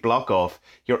constantly block off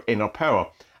your inner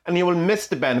power, and you will miss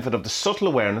the benefit of the subtle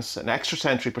awareness and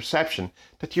extrasensory perception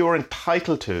that you are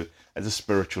entitled to as a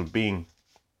spiritual being.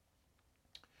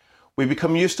 We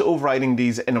become used to overriding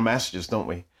these inner messages, don't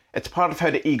we? It's part of how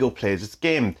the ego plays its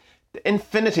game. The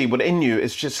infinity within you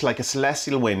is just like a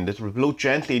celestial wind. It will blow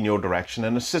gently in your direction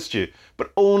and assist you,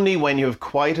 but only when you have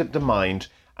quieted the mind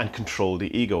and controlled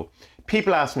the ego.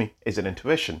 People ask me, is it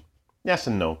intuition? Yes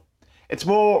and no. It's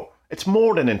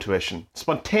more than intuition.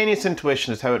 Spontaneous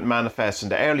intuition is how it manifests in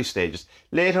the early stages.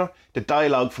 Later, the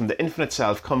dialogue from the infinite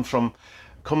self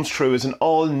comes through as an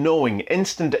all-knowing,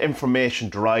 instant information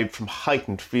derived from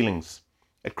heightened feelings.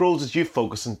 It grows as you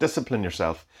focus and discipline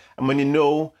yourself, and when you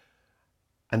know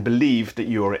and believe that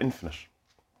you are infinite.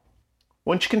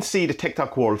 Once you can see the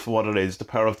TikTok world for what it is, the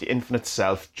power of the infinite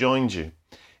self joins you.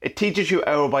 It teaches you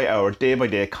hour by hour, day by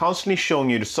day, constantly showing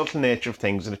you the subtle nature of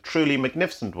things in a truly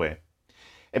magnificent way.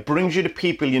 It brings you the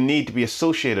people you need to be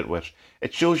associated with.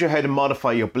 It shows you how to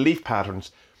modify your belief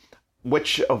patterns, and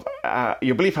which of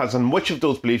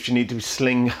those beliefs you need to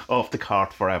sling off the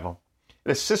cart forever.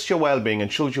 It assists your well-being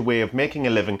and shows you a way of making a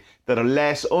living that are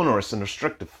less onerous and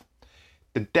restrictive.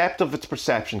 The depth of its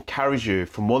perception carries you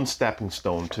from one stepping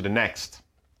stone to the next.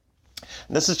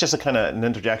 And this is just an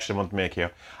interjection I want to make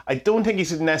here. I don't think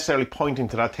he's necessarily pointing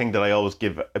to that thing that I always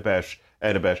give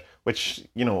out about, which,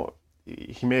 you know,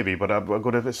 he may be, but I'm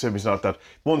going to assume he's not, that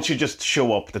once you just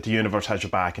show up that the universe has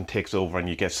your back and takes over and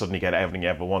you suddenly get everything you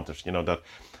ever wanted, you know, that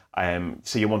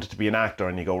so you wanted to be an actor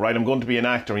and you go, right, I'm going to be an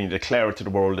actor, and you declare it to the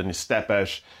world and you step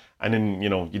out and then, you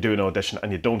know, you do an audition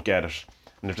and you don't get it.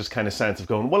 And there's this kind of sense of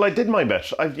going, well, I did my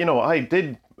bit.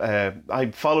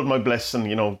 I followed my bliss, and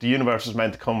the universe was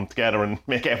meant to come together and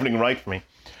make everything right for me,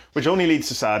 which only leads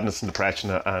to sadness and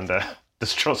depression and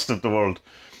distrust of the world.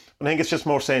 I think it's just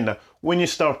more saying that when you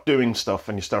start doing stuff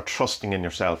and you start trusting in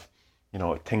yourself,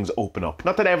 things open up.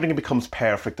 Not that everything becomes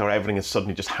perfect or everything is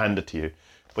suddenly just handed to you,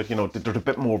 but there's a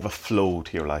bit more of a flow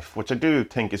to your life, which I do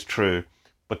think is true,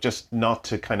 but just not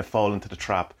to kind of fall into the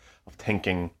trap of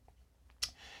thinking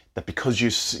that because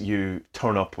you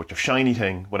turn up with your shiny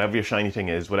thing, whatever your shiny thing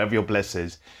is, whatever your bliss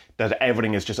is, that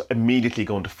everything is just immediately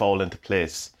going to fall into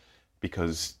place,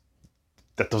 because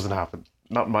that doesn't happen.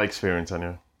 Not in my experience,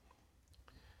 anyway.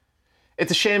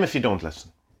 It's a shame if you don't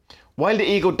listen. While the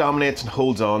ego dominates and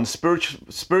holds on,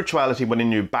 spirituality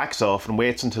within you backs off and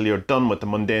waits until you're done with the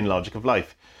mundane logic of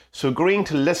life. So agreeing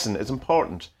to listen is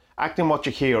important. Acting what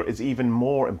you hear is even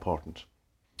more important.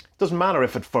 It doesn't matter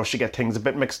if at first you get things a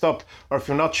bit mixed up, or if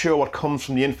you're not sure what comes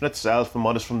from the infinite self and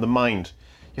what is from the mind.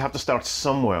 You have to start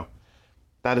somewhere.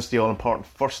 That is the all-important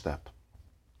first step.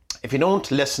 If you don't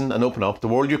listen and open up, the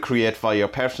world you create via your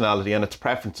personality and its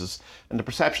preferences and the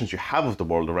perceptions you have of the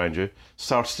world around you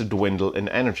starts to dwindle in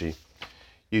energy.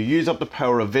 You use up the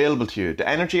power available to you. The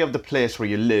energy of the place where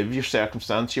you live, your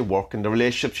circumstance, your work, and the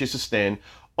relationships you sustain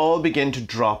all begin to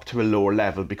drop to a lower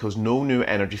level because no new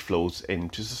energy flows in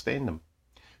to sustain them.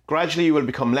 Gradually you will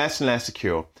become less and less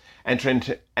secure,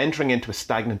 entering into a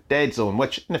stagnant dead zone,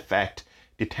 which, in effect,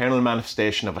 the eternal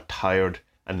manifestation of a tired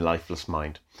and lifeless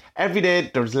mind. Every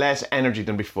day there's less energy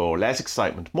than before, less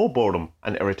excitement, more boredom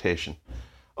and irritation.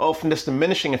 Often this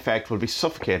diminishing effect will be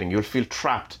suffocating. You'll feel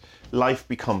trapped. Life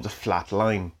becomes a flat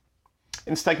line.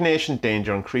 In stagnation,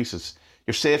 danger increases.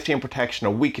 Your safety and protection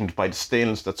are weakened by the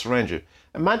staleness that surrounds you.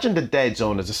 Imagine the dead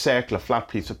zone as a circle of flat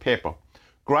piece of paper.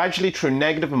 Gradually, through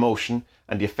negative emotion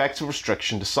and the effects of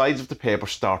restriction, the sides of the paper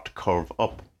start to curve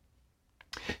up.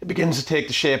 It begins to take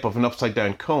the shape of an upside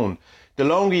down cone. The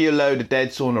longer you allow the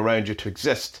dead zone around you to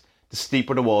exist, the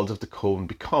steeper the walls of the cone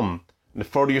become. And the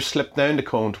further you slip down the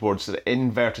cone towards the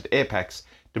inverted apex,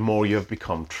 the more you have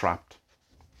become trapped.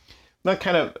 That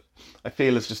kind of, I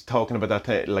feel, is just talking about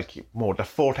that, like more the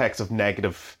vortex of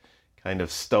negative kind of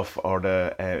stuff, or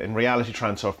the, in reality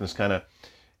transurfing kind of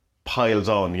piles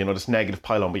on, this negative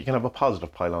pile on, but you can have a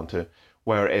positive pile on too,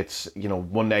 where it's,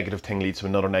 one negative thing leads to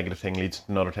another negative thing leads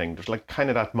to another thing. There's like kind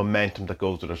of that momentum that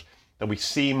goes with it, that we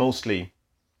see mostly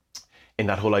in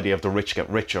that whole idea of the rich get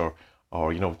richer,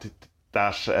 or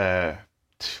that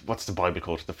what's the Bible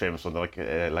quote, the famous one,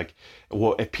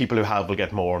 if people who have will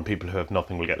get more and people who have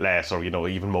nothing will get less, or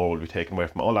even more will be taken away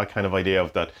from, all that kind of idea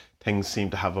of that things seem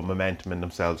to have a momentum in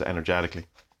themselves energetically,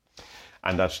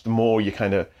 and that the more you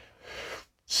kind of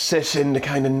sit in the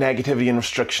kind of negativity and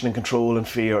restriction and control and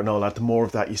fear and all that, the more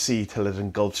of that you see till it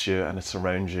engulfs you and it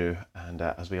surrounds you. And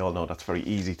as we all know, that's very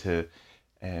easy to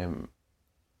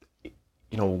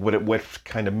with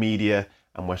kind of media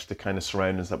and with the kind of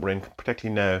surroundings that we're in,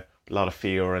 particularly now, a lot of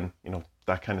fear and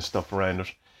that kind of stuff around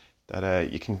it,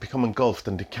 that you can become engulfed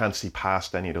and you can't see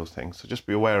past any of those things. So just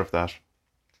be aware of that.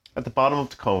 At the bottom of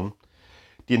the cone,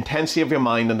 the intensity of your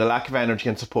mind and the lack of energy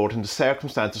and support in the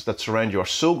circumstances that surround you are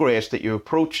so great that you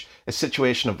approach a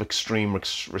situation of extreme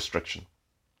restriction.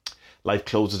 Life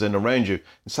closes in around you,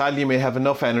 and sadly you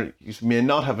may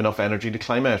not have enough energy to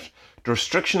climb out. The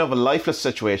restriction of a lifeless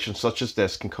situation such as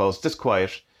this can cause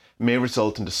disquiet, may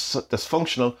result in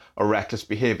dysfunctional or reckless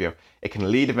behaviour. It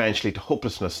can lead eventually to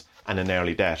hopelessness and an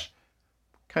early death.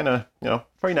 Kind of,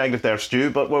 very negative there, Stu,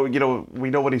 but we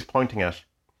know what he's pointing at.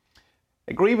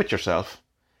 Agree with yourself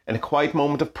in a quiet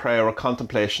moment of prayer or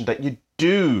contemplation that you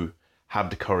do have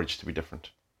the courage to be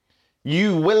different.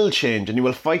 You will change, and you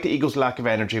will fight the ego's lack of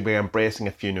energy by embracing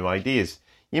a few new ideas.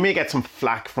 You may get some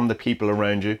flack from the people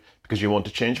around you because you want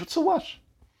to change, but so what?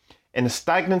 In a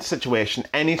stagnant situation,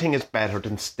 anything is better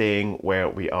than staying where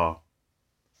we are.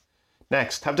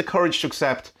 Next, have the courage to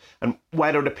accept and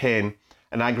weather the pain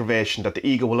and aggravation that the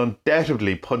ego will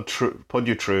undoubtedly put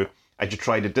you through as you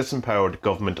try to disempower the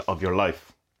government of your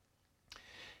life.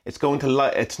 It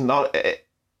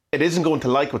isn't going to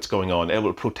like what's going on. It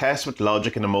will protest with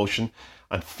logic and emotion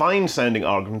and fine-sounding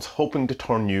arguments, hoping to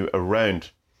turn you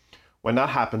around. When that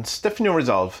happens, stiffen your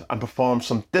resolve and perform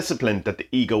some discipline that the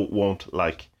ego won't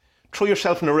like. Throw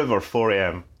yourself in a river at 4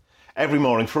 a.m. every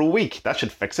morning for a week. That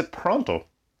should fix it pronto.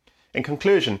 In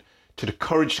conclusion, to the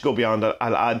courage to go beyond that,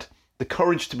 I'll add the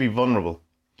courage to be vulnerable.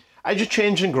 As you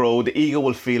change and grow, the ego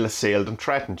will feel assailed and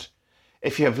threatened.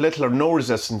 If you have little or no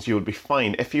resistance, you will be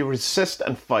fine. If you resist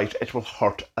and fight, it will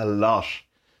hurt a lot.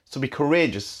 So be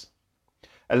courageous.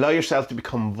 Allow yourself to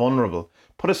become vulnerable.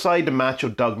 Put aside the macho,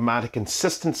 dogmatic,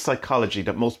 insistent psychology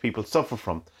that most people suffer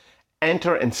from.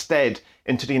 Enter instead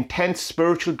into the intense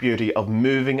spiritual beauty of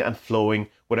moving and flowing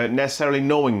without necessarily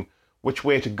knowing which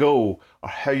way to go or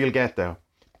how you'll get there.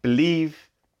 Believe,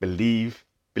 believe,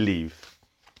 believe.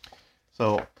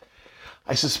 So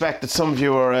I suspect that some of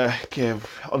you are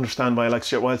understand why I like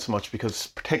Stuart Wilde so much, because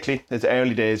particularly in his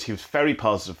early days he was very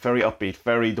positive, very upbeat,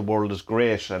 very the world is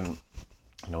great, and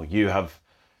you have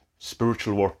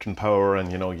spiritual worth and power,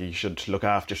 and you should look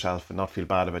after yourself and not feel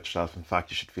bad about yourself. In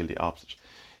fact, you should feel the opposite.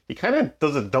 He kind of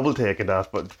does a double take in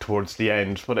that, but towards the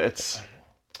end. But there's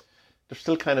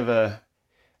still kind of a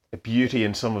beauty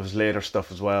in some of his later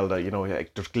stuff as well. That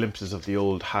there's glimpses of the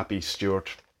old happy Stuart,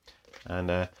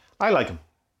 and I like him.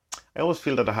 I always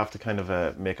feel that I have to kind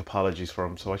of make apologies for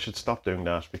him, so I should stop doing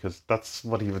that, because that's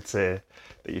what he would say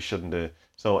that you shouldn't do.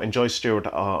 So enjoy Stuart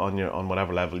on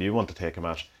whatever level you want to take him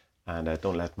at, and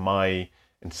don't let my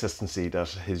insistency that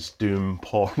his doom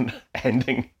porn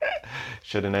ending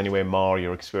should in any way mar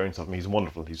your experience of him. He's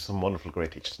wonderful. He's some wonderful,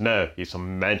 great teachers. No, he's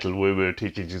some mental woo-woo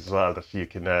teachings as well that you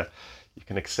can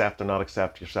accept or not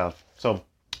accept yourself. So,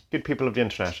 good people of the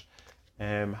internet,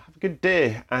 have a good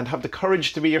day, and have the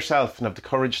courage to be yourself, and have the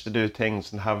courage to do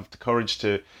things, and have the courage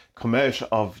to come out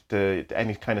of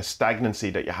any kind of stagnancy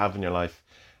that you have in your life,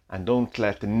 and don't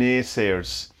let the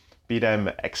naysayers, be them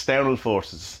external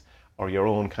forces or your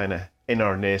own kind of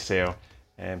inner naysayer,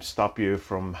 stop you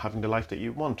from having the life that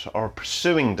you want, or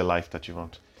pursuing the life that you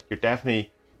want. You're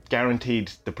definitely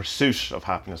guaranteed the pursuit of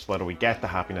happiness. Whether we get the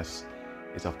happiness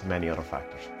is up to many other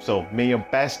factors. So may your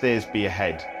best days be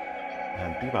ahead,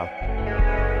 and be well.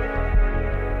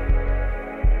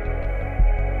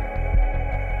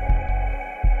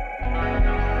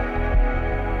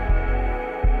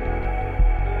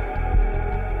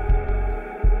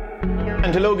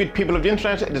 And hello, good people of the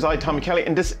internet, it is I, Tommy Kelly,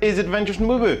 and this is Adventures in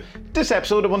Woo. This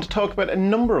episode I want to talk about a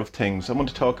number of things. I want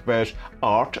to talk about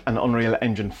art and Unreal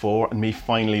Engine 4 and me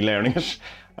finally learning it.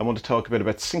 I want to talk a bit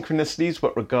about synchronicities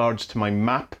with regards to my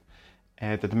map,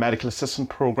 the medical assistant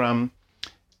program,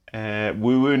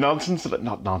 woo-woo nonsense,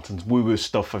 not nonsense, woo-woo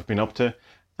stuff I've been up to.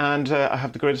 And I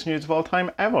have the greatest news of all time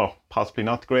ever. Possibly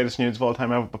not the greatest news of all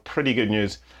time ever, but pretty good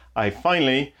news. I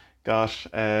finally got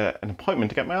an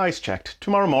appointment to get my eyes checked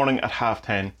tomorrow morning at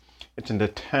 10:30. It's in the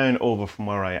town over from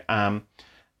where I am,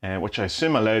 which I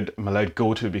assume I'm allowed to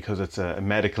go to because it's a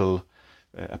medical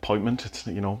appointment. It's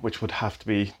which would have to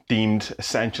be deemed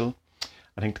essential.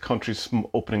 I think the country's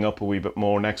opening up a wee bit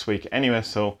more next week anyway,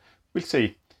 so we'll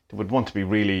see. They would want to be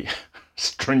really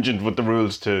stringent with the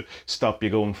rules to stop you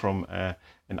going from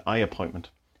an eye appointment.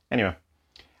 Anyway,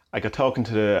 I got talking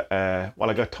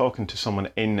to someone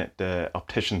in the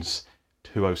opticians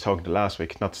who I was talking to last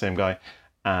week, not the same guy,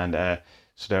 and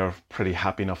so they're pretty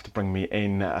happy enough to bring me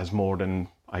in as more than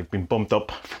I've been bumped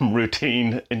up from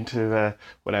routine into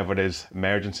whatever it is,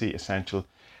 emergency, essential.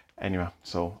 Anyway,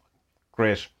 so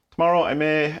great. Tomorrow I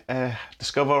may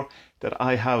discover that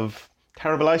I have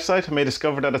terrible eyesight. I may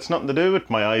discover that it's nothing to do with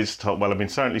my eyes. Well, I mean,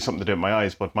 certainly something to do with my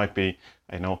eyes, but it might be,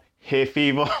 hay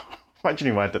fever. Imagine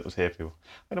you might that was hay fever.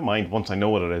 I don't mind once I know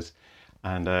what it is.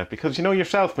 And because you know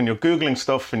yourself, when you're Googling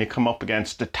stuff and you come up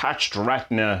against detached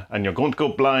retina and you're going to go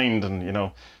blind,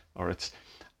 and or it's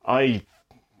eye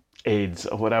AIDS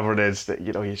or whatever it is, that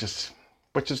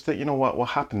which is that what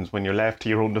happens when you're left to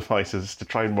your own devices to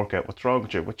try and work out what's wrong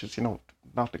with you, which is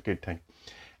not a good thing.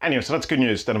 Anyway, so that's good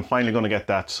news that I'm finally going to get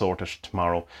that sorted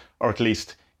tomorrow, or at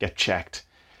least get checked.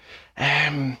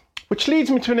 Which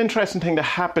leads me to an interesting thing that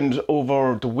happened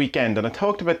over the weekend, and I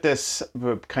talked about this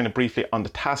kind of briefly on the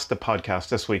Tasta podcast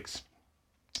this week's,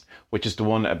 which is the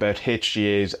one about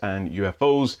HGAs and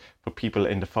UFOs for people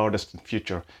in the far distant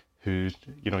future who,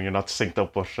 you're not synced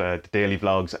up with the daily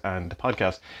vlogs and the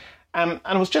podcast. And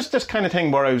it was just this kind of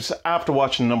thing where I was, after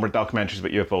watching a number of documentaries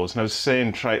about UFOs, and I was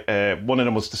saying, one of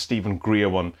them was the Stephen Greer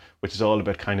one, which is all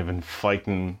about kind of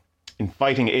inviting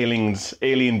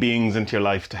alien beings into your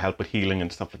life to help with healing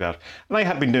and stuff like that. And I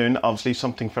had been doing, obviously,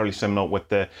 something fairly similar with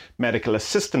the medical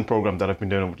assistant program that I've been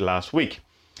doing over the last week.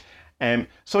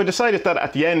 So I decided that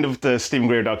at the end of the Stephen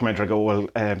Greer documentary, I go, well,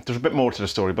 there's a bit more to the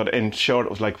story, but in short, it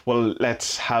was like, well,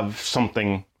 let's have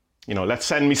something, let's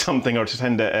send me something, or to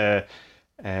send a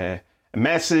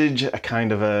message, a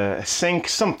kind of a sync,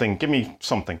 something, give me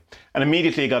something. And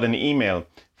immediately I got an email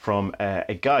from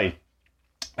a guy.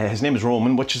 His name is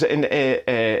Roman, which is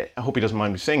I hope he doesn't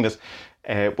mind me saying this,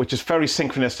 which is very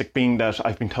synchronistic, being that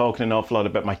I've been talking an awful lot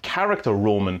about my character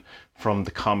Roman from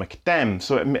the comic Them.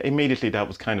 So immediately that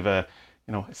was kind of a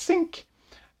sync.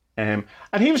 And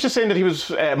he was just saying that he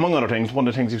was, among other things, one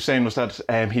of the things he was saying was that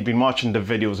he'd been watching the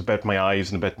videos about my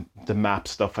eyes and about the map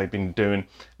stuff I'd been doing,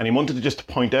 and he wanted to just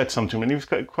point out something, and he was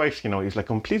quite he was like,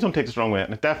 oh, please don't take this the wrong way,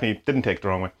 and it definitely didn't take it the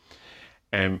wrong way.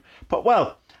 But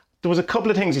well, there was a couple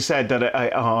of things he said that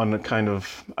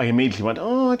I immediately went,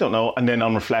 oh, I don't know. And then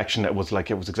on reflection, it was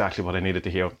exactly what I needed to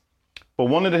hear. But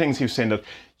one of the things he was saying that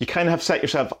you kind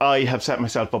of I have set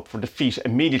myself up for defeat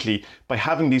immediately by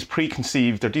having these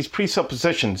preconceived or these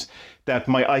presuppositions that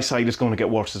my eyesight is going to get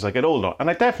worse as I get older. And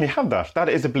I definitely have that. That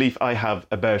is a belief I have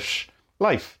about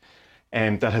life.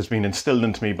 And that has been instilled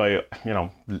into me by,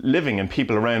 living and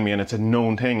people around me. And it's a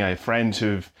known thing. I have friends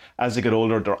who've, as they get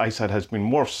older, their eyesight has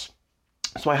been worse.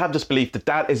 So I have this belief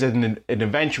that is an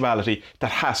eventuality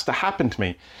that has to happen to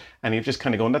me. And you're just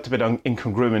kind of going, that's a bit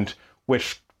incongruent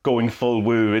with going full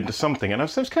woo into something. And I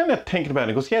was kind of thinking about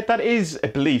it. It goes, yeah, that is a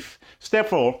belief. So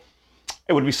therefore,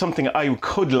 it would be something I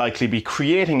could likely be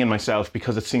creating in myself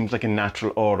because it seems like a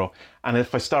natural order. And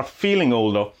if I start feeling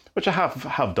older, which I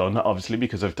have done, obviously,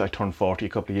 because I turned 40 a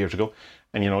couple of years ago,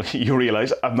 and you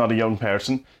realise I'm not a young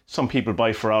person. Some people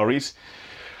buy Ferraris.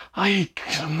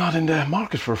 I'm not in the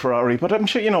market for a Ferrari, but I'm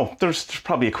sure, there's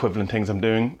probably equivalent things I'm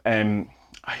doing.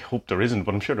 I hope there isn't,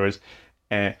 but I'm sure there is.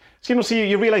 So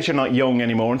you realise you're not young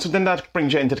anymore, and so then that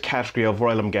brings you into the category of,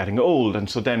 well, I'm getting old. And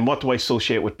so then what do I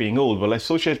associate with being old? Well, I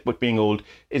associate with being old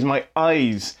is my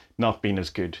eyes not being as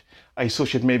good. I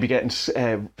associate maybe getting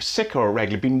sicker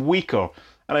regularly, being weaker.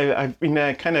 And I've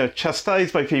been kind of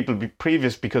chastised by people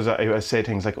previous because I say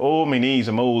things like, oh, my knees,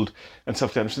 I'm old, and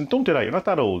stuff like that. And don't do that, you're not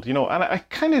that old, And I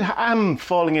kind of am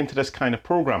falling into this kind of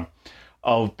program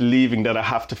of believing that I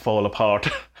have to fall apart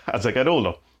as I get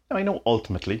older. Now, I know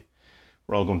ultimately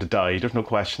we're all going to die. There's no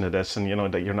question of this. And,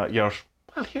 that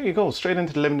well, here you go, straight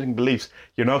into the limiting beliefs.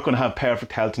 You're not going to have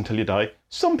perfect health until you die.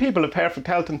 Some people have perfect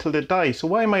health until they die. So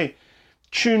why am I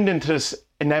tuned into this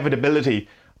inevitability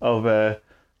of,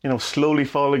 slowly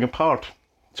falling apart?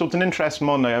 So it's an interesting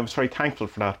one. I was very thankful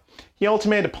for that. He also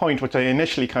made a point which I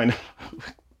initially kind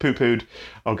of poo-pooed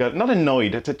or got not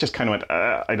annoyed. It just kind of went,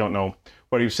 I don't know.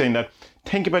 Where he was saying that,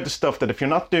 think about the stuff that if you're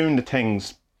not doing the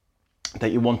things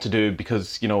that you want to do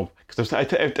because, because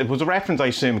it was a reference, I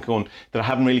assume, going that I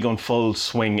haven't really gone full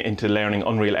swing into learning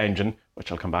Unreal Engine,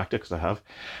 which I'll come back to because I have,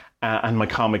 and my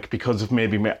comic because of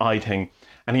maybe my eye thing.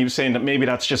 And he was saying that maybe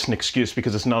that's just an excuse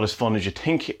because it's not as fun as you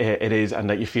think it is and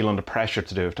that you feel under pressure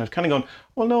to do it. And I was kind of going,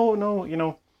 well,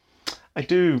 no, I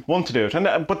do want to do it.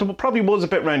 And but there probably was a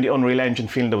bit around the Unreal Engine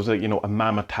feeling there was a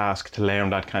mammoth task to learn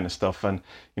that kind of stuff and,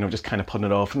 just kind of putting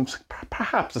it off. And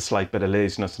perhaps a slight bit of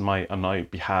laziness on my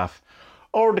behalf.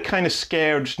 Or the kind of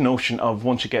scared notion of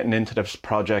once you're getting into this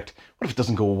project, what if it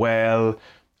doesn't go well?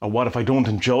 Or what if I don't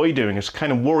enjoy doing it? It's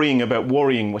kind of worrying about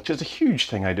worrying, which is a huge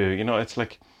thing I do. It's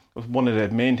like one of the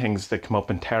main things that come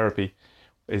up in therapy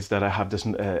is that I have this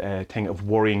thing of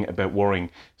worrying about worrying.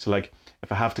 So like if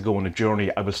I have to go on a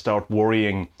journey, I will start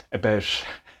worrying about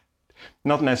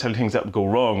not necessarily things that would go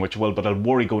wrong, but I'll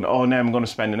worry going, oh, now I'm going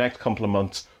to spend the next couple of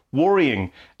months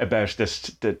worrying about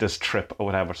this trip or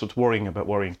whatever. So it's worrying about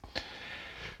worrying.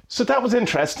 So that was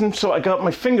interesting. So I got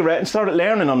my finger out and started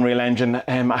learning Unreal Engine.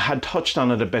 I had touched on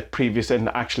it a bit previous and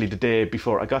actually the day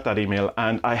before I got that email,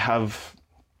 and I have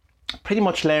pretty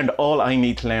much learned all I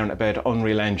need to learn about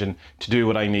Unreal Engine to do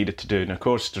what I needed to do. And of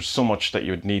course, there's so much that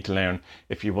you would need to learn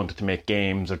if you wanted to make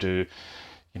games or do,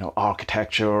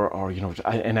 architecture or,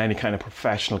 in any kind of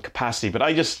professional capacity. But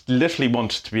I just literally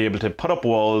want to be able to put up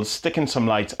walls, stick in some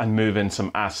lights and move in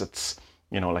some assets,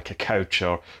 like a couch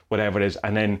or whatever it is,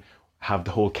 and then have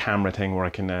the whole camera thing where I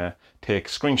can take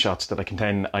screenshots that I can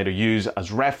then either use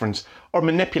as reference or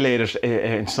manipulate it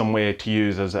in some way to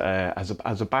use as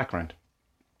a background.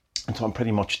 And so I'm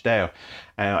pretty much there.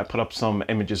 I put up some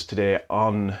images today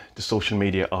on the social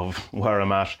media of where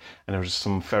I'm at, and there's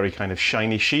some very kind of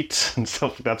shiny sheets and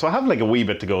stuff like that. So I have like a wee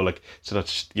bit to go, so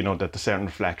that's that the certain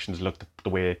reflections look the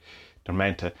way they're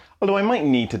meant to. Although I might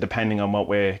need to, depending on what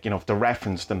way, if they're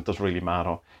referenced, then it doesn't really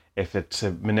matter. If it's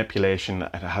a manipulation,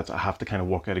 I have to kind of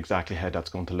work out exactly how that's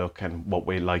going to look and what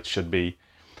way lights should be.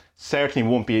 Certainly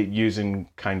won't be using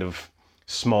kind of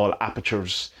small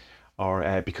apertures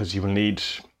or because you will need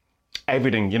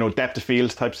everything, depth of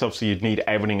field type stuff. So you'd need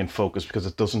everything in focus because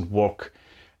it doesn't work.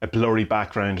 A blurry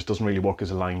background, it doesn't really work as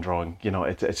a line drawing.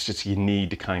 It's just you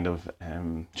need the kind of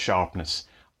sharpness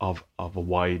of a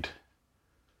wide,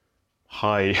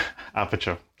 high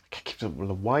aperture. A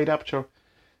wide aperture?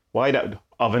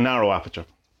 Of a narrow aperture.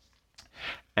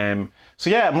 So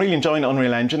yeah, I'm really enjoying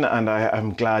Unreal Engine, and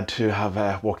I'm glad to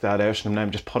have worked that out. And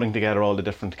I'm just putting together all the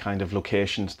different kind of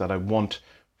locations that I want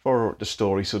for the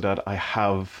story so that I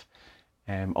have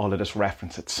all of this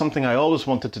reference. It's something I always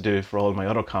wanted to do for all my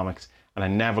other comics, and I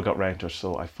never got round to it,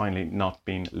 so I've finally not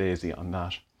been lazy on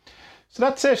that. So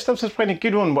that's it. That was a pretty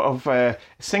good one of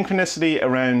synchronicity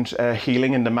around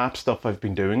healing and the map stuff I've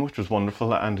been doing, which was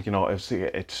wonderful. And,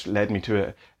 it's led me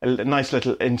to a nice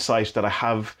little insight that I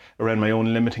have around my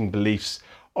own limiting beliefs.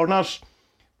 Or not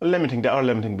limiting, there are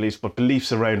limiting beliefs, but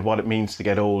beliefs around what it means to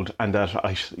get old, and that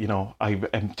I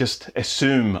just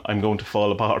assume I'm going to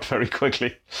fall apart very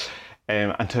quickly.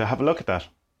 And to have a look at that.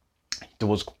 There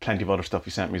was plenty of other stuff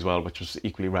he sent me as well, which was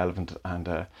equally relevant. And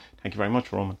thank you very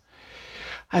much, Roman.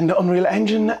 And the Unreal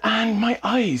Engine and my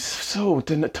eyes. So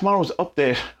tomorrow's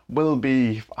update will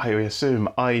be, I assume,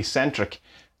 eye-centric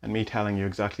and me telling you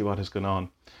exactly what is going on.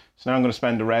 So now I'm going to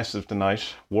spend the rest of the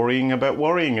night worrying about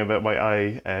my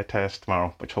eye test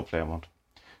tomorrow, which hopefully I won't.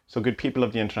 So good people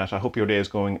of the internet, I hope your day is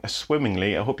going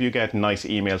swimmingly. I hope you get nice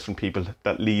emails from people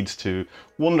that leads to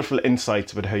wonderful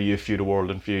insights about how you view the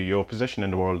world and view your position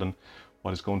in the world and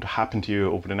what is going to happen to you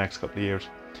over the next couple of years.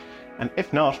 And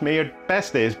if not, may your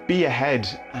best days be ahead,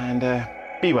 and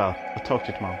be well. I'll talk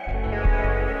to you tomorrow.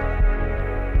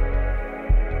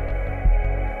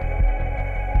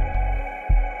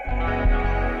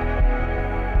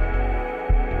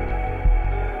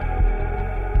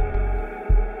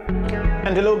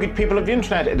 And hello good people of the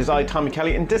internet, it is I, Tommy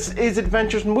Kelly, and this is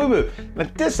Adventures in Woo Woo. And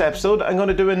in this episode I'm going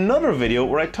to do another video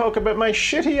where I talk about my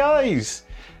shitty eyes.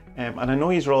 And I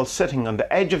know you're all sitting on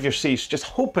the edge of your seats just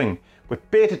hoping with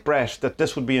bated breath that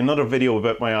this would be another video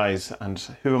about my eyes, and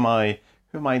who am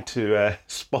I to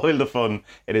spoil the fun?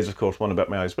 It is of course one about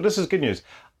my eyes, but this is good news.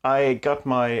 I got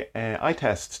my eye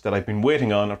test that I've been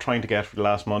waiting on or trying to get for the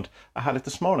last month. I had it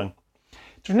this morning.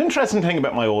 There's an interesting thing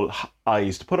about my old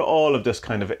eyes, to put all of this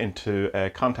kind of into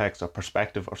context or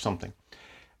perspective or something.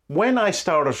 When I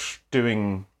started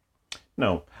doing,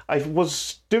 I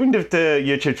was doing the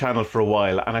YouTube channel for a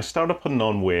while, and I started putting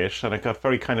on weight, and I got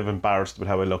very kind of embarrassed about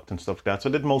how I looked and stuff like that.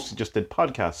 So I mostly just did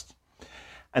podcasts.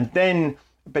 And then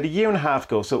about a year and a half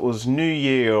ago, so it was New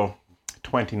Year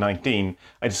 2019,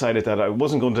 I decided that I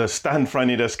wasn't going to stand for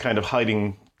any of this kind of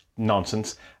hiding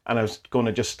nonsense, and I was going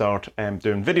to just start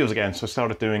doing videos again. So I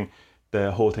started doing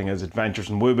the whole thing as Adventures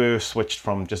in Woo Woo, switched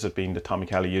from just it being the Tommy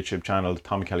Kelly YouTube channel, the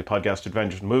Tommy Kelly podcast,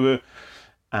 Adventures in Woo Woo,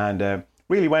 and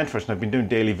really went for it. And I've been doing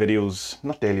daily videos,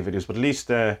 not daily videos, but at least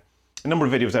a number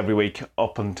of videos every week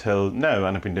up until now,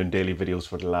 and I've been doing daily videos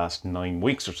for the last 9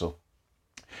 weeks or so.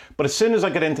 But as soon as I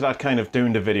get into that kind of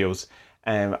doing the videos,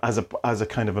 as a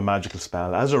kind of a magical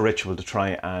spell, as a ritual to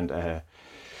try and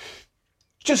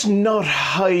just not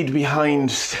hide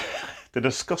behind the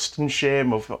disgust and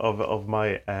shame of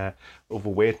my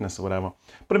overweightness or whatever.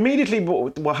 But immediately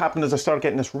what happened is I started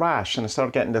getting this rash, and I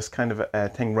started getting this kind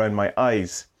of thing around my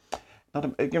eyes.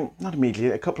 Not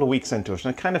immediately, a couple of weeks into it,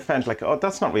 and I kind of felt like, oh,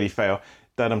 that's not really fair,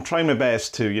 that I'm trying my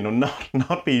best to,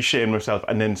 not be ashamed of myself,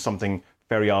 and then something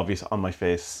very obvious on my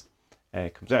face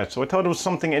comes out. So I thought it was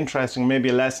something interesting, maybe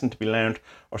a lesson to be learned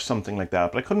or something like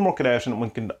that, but I couldn't work it out, and it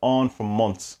went on for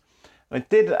months. And I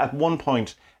did at one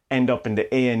point end up in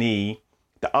the A&E,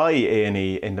 the eye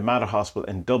A&E in the Mater Hospital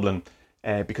in Dublin,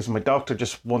 because my doctor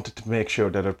just wanted to make sure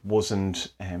that it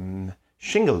wasn't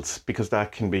shingles, because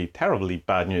that can be terribly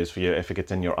bad news for you if it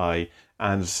gets in your eye,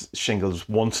 and shingles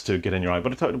wants to get in your eye.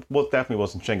 But I thought it definitely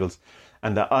wasn't shingles.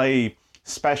 And the eye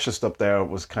specialist up there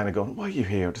was kind of going, why are you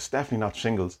here? It's definitely not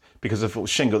shingles, because if it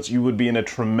was shingles, you would be in a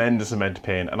tremendous amount of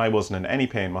pain, and I wasn't in any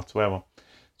pain whatsoever.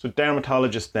 So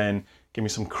dermatologist then gave me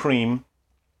some cream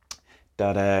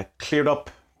that cleared up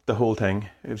the whole thing.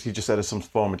 He just said it's some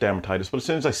form of dermatitis. But as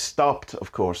soon as I stopped,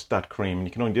 of course, that cream, and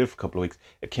you can only do it for a couple of weeks,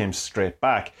 it came straight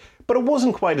back. But it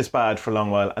wasn't quite as bad for a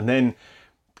long while. And then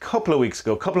a couple of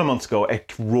months ago,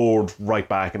 it roared right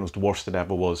back, and it was the worst it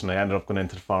ever was. And I ended up going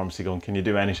into the pharmacy going, can you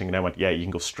do anything? And I went, yeah, you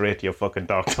can go straight to your fucking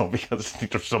doctor because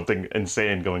there's something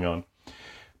insane going on.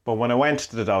 But when I went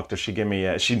to the doctor, she gave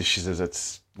me, she says,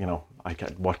 it's,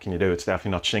 what can you do? It's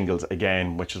definitely not shingles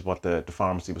again, which is what the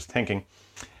pharmacy was thinking.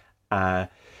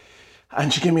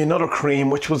 And she gave me another cream,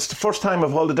 which was the first time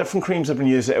of all the different creams I've been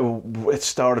using, it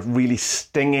started really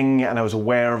stinging, and I was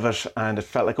aware of it, and it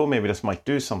felt like, oh, maybe this might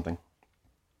do something.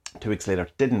 2 weeks later,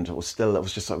 it didn't. I was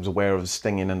aware of the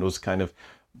stinging, and there was kind of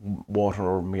water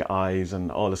over my eyes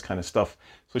and all this kind of stuff.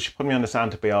 So she put me on this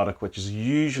antibiotic, which is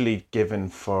usually given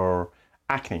for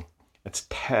acne. It's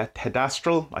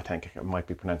Tedastral, I think I might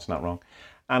be pronouncing that wrong.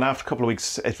 And after a couple of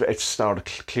weeks, it started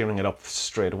clearing it up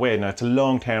straight away. Now, it's a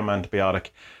long-term antibiotic,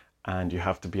 and you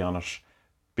have to be on it,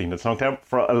 being it's long-term,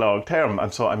 for a long term.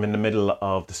 And so I'm in the middle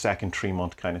of the second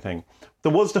 3-month kind of thing.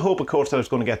 There was the hope, of course, that I was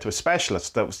going to get to a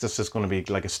specialist. That was just going to be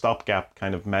like a stopgap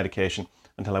kind of medication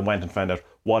until I went and found out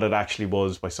what it actually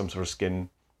was by some sort of skin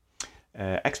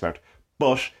expert.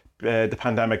 But the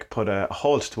pandemic put a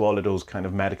halt to all of those kind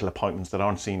of medical appointments that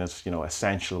aren't seen as,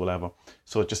 essential or whatever.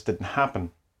 So it just didn't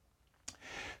happen.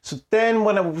 So then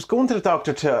when I was going to the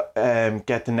doctor to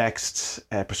get the next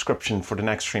prescription for the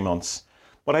next 3 months,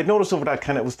 what I'd noticed over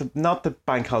that was not the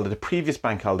bank holiday, the previous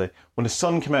bank holiday, when the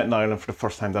sun came out in Ireland for the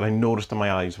first time, that I noticed that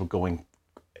my eyes were going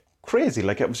crazy.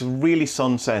 Like, it was really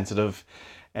sun sensitive.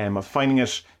 I'm finding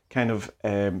it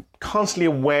constantly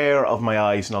aware of my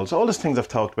eyes and all these things I've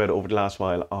talked about over the last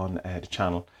while on the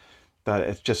channel. That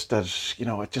it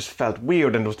just felt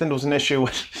weird, and there was an issue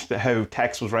with how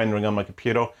text was rendering on my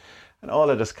computer and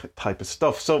all of this type of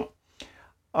stuff. So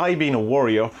I, being a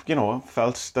worrier,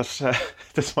 felt that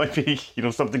this might be,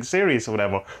 something serious or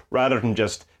whatever, rather than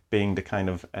just being the kind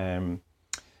of,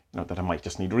 that I might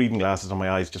just need reading glasses, or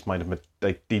my eyes just might have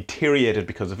deteriorated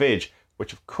because of age,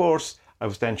 which of course I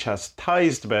was then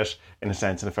chastised a bit, in a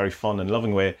sense, in a very fun and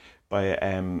loving way, by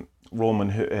Roman,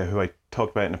 who I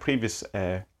talked about in a previous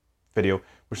video,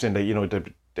 which saying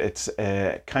that, it's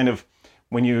kind of,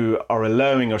 when you are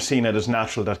allowing or seeing it as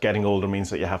natural that getting older means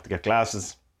that you have to get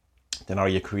glasses, then are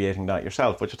you creating that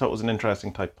yourself? Which I thought was an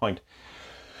interesting type point.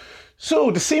 So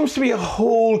there seems to be a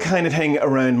whole kind of thing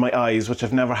around my eyes, which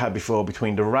I've never had before,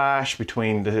 between the rash,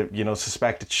 between the,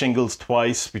 suspected shingles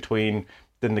twice, between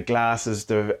then the glasses,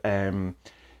 the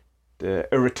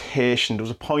irritation. There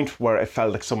was a point where I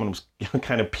felt like someone was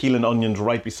kind of peeling onions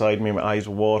right beside me. My eyes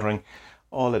were watering,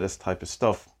 all of this type of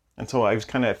stuff. And so I was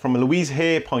from a Louise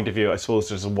Hay point of view, I suppose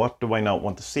there's what do I not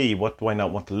want to see? What do I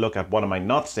not want to look at? What am I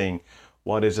not seeing?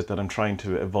 What is it that I'm trying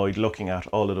to avoid looking at?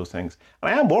 All of those things.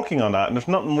 And I am working on that, and there's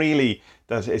nothing really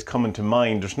that is coming to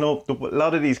mind. A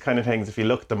lot of these kind of things, if you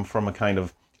look at them from a kind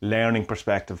of learning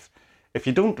perspective, if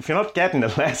you're not getting the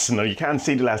lesson, or you can't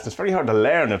see the lesson, it's very hard to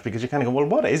learn it, because you kind of go, well,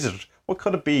 what is it? What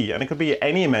could it be? And it could be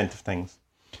any amount of things.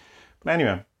 But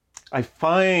anyway, I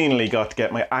finally got to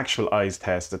get my actual eyes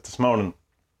tested this morning.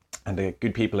 And the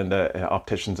good people in the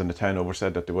opticians in the town over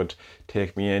said that they would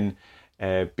take me in,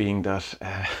 being that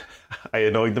I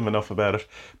annoyed them enough about it.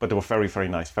 But they were very, very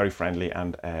nice, very friendly.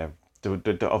 And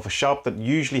of a shop that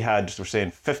usually had, they were saying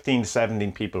 15 to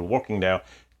 17 people working there,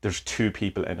 there's 2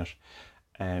 people in it.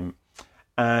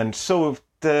 And so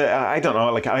I don't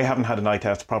know, I haven't had an eye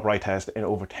test, a proper eye test, in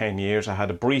over 10 years. I had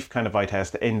a brief kind of eye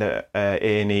test in the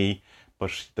A&E,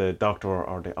 but the doctor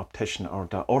or the optician or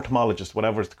the ophthalmologist,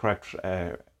 whatever is the correct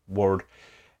word,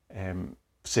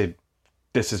 said,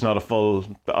 this is not a full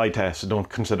eye test, so don't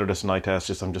consider this an eye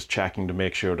test, I'm just checking to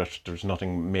make sure that there's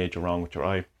nothing major wrong with your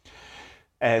eye.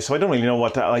 So I don't really know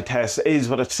what the eye test is,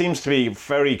 but it seems to be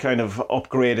very kind of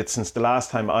upgraded since the last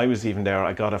time I was even there.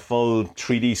 I got a full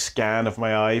 3D scan of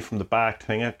my eye from the back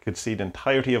thing. I could see the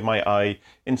entirety of my eye,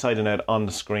 inside and out, on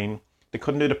the screen. They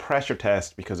couldn't do the pressure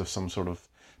test because of some sort of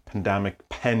pandemic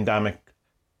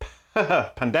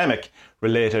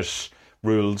related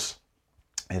rules.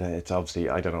 It's obviously,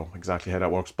 I don't know exactly how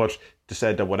that works, but they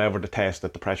said that whatever the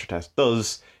pressure test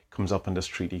does, comes up in this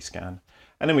 3D scan.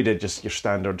 And then we did just your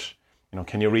standard,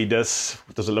 can you read this?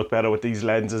 Does it look better with these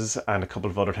lenses? And a couple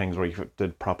of other things where you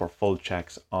did proper full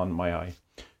checks on my eye.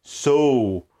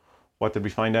 So what did we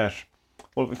find out?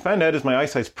 Well, what we found out is my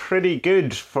eyesight's pretty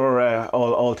good for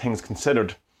all things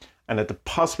considered, and that there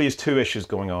possibly is 2 issues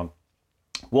going on.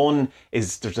 One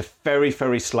is there's a very,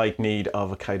 very slight need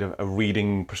of a kind of a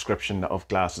reading prescription of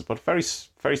glasses, but very,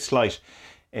 very slight,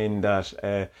 in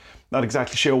that, not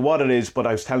exactly sure what it is, but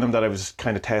I was telling him that I was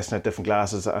kind of testing out different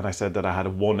glasses, and I said that I had a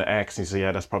 1X, and he said,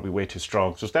 yeah, that's probably way too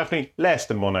strong. So it's definitely less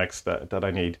than 1X that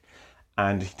I need.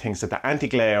 And he thinks that the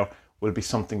anti-glare will be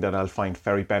something that I'll find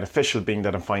very beneficial, being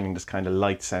that I'm finding this kind of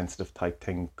light sensitive type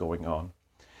thing going on.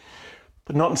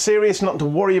 But nothing serious, nothing to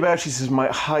worry about. He says my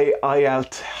eye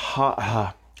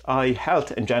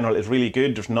health in general is really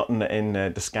good. There's nothing in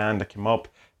the scan that came up.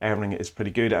 Everything is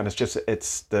pretty good, and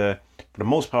for the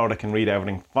most part I can read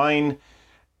everything fine.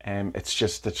 It's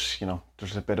just that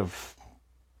there's a bit of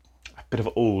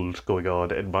old going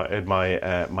on in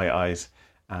my eyes,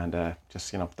 and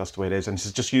that's the way it is. And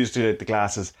it's just use the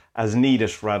glasses as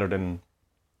needed, rather than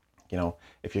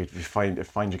if you find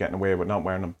you're getting away with not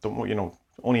wearing them, don't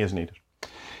only as needed.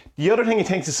 The other thing he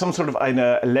thinks is some sort of an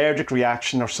allergic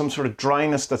reaction, or some sort of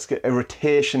dryness, that's got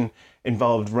irritation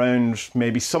involved around,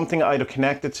 maybe something either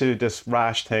connected to this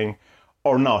rash thing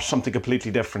or not, something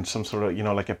completely different, some sort of,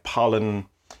 like a pollen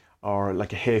or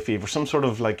like a hay fever, some sort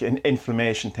of like an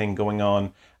inflammation thing going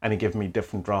on, and he gave me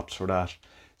different drops for that.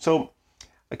 So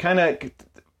I kind of,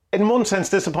 in one sense,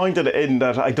 disappointed in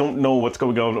that I don't know what's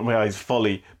going on with my eyes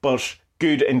fully, but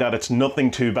good in that it's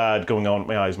nothing too bad going on with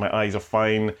my eyes. My eyes are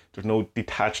fine. There's no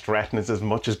detached retinas as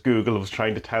much as Google was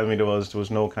trying to tell me there was. There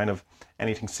was no kind of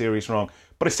anything serious wrong.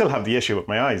 But I still have the issue with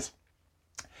my eyes.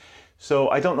 So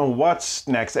I don't know what's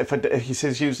next. If he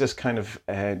says use this kind of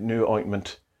new eye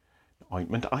ointment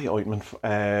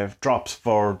drops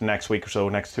for next week or so,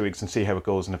 next 2 weeks, and see how it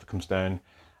goes and if it comes down.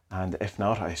 And if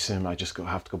not, I assume I just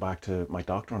have to go back to my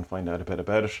doctor and find out a bit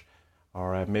about it,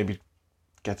 or maybe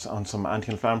get on some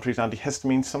anti-inflammatories,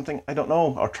 antihistamines, something, I don't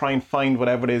know, or try and find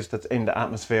whatever it is that's in the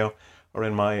atmosphere or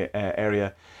in my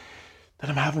area that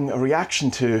I'm having a reaction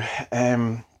to.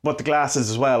 But the glasses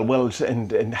as well will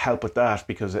and help with that,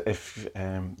 because if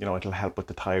it'll help with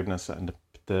the tiredness and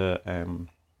the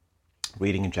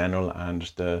reading in general and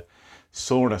the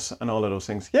soreness and all of those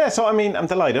things. Yeah, so I mean, I'm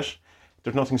delighted.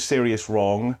 There's nothing serious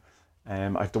wrong. I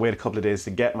have to wait a couple of days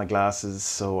to get my glasses,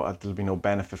 so there'll be no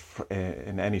benefit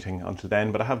in anything until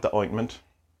then. But I have the ointment,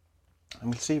 and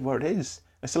we'll see where it is.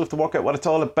 I still have to work out what it's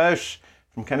all about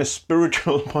from kind of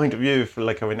spiritual point of view, for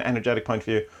like an energetic point of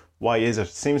view. Why is it?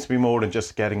 It seems to be more than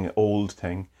just getting old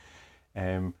thing.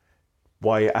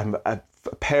 Why I'm a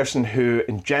person who,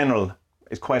 in general,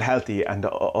 is quite healthy and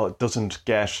doesn't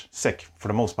get sick for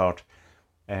the most part.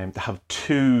 To have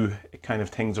two kind of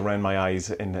things around my eyes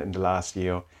in the last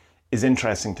year is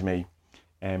interesting to me.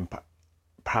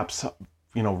 Perhaps,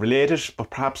 related, but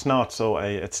perhaps not. So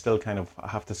it's still kind of, I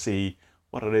have to see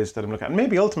what it is that I'm looking at. And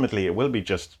maybe ultimately it will be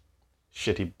just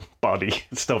shitty body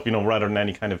stuff, rather than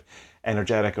any kind of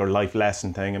energetic or life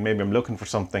lesson thing. And maybe I'm looking for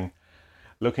something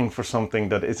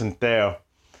that isn't there,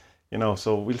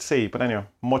 so we'll see. But anyway,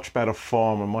 much better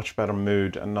form and much better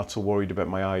mood, and not so worried about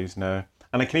my eyes now.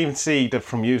 And I can even see that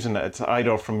from using it, it's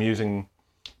either from using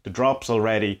the drops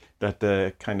already that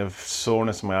the kind of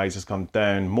soreness in my eyes has gone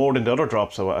down more than the other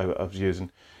drops I was using.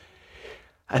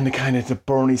 And the kind of the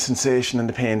burny sensation and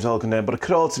the pain's all gone down. But it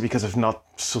could also be because I'm not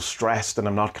so stressed and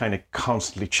I'm not kind of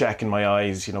constantly checking my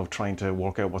eyes, trying to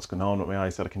work out what's going on with my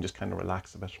eyes, that I can just kind of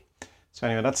relax a bit. So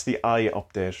anyway, that's the eye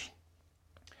update.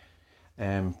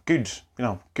 Good,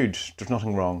 good. There's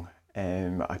nothing wrong.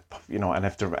 And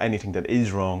if there's anything that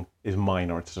is wrong is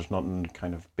minor. There's nothing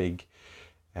kind of big,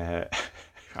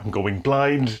 I'm going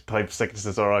blind type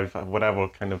sicknesses, or I've whatever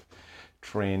kind of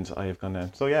trains I have gone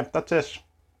down. So yeah, that's it.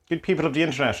 Good people of the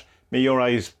internet, may your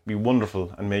eyes be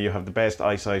wonderful, and may you have the best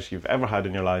eyesight you've ever had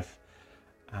in your life,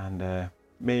 and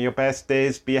may your best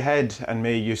days be ahead, and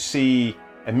may you see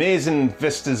amazing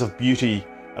vistas of beauty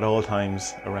at all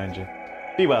times around you.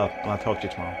 Be well, and I'll talk to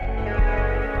you tomorrow.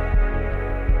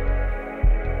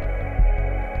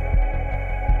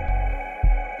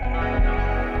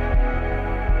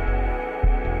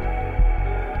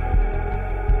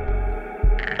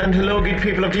 And hello, good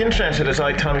people of the internet, it is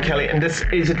I, Tommy Kelly, and this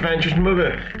is Adventures in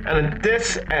Movie. And in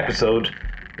this episode,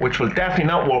 which will definitely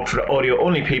not work for the audio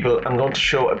only people, I'm going to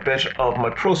show a bit of my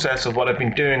process of what I've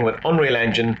been doing with Unreal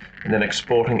Engine and then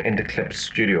exporting into Clip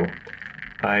Studio.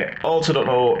 I also don't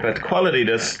know about the quality of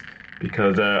this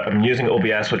because I'm using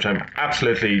OBS, which I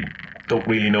absolutely don't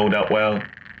really know that well.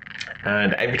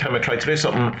 And every time I try to do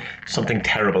something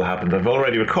terrible happens. I've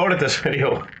already recorded this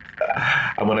video.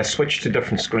 And when I switched to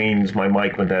different screens, my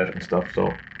mic went out and stuff.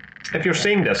 So if you're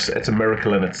seeing this, it's a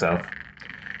miracle in itself.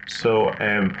 So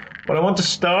what I want to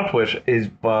start with is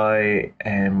by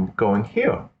going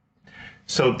here.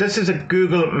 So this is a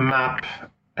Google Map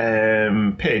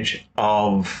page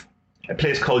of a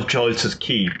place called Giles's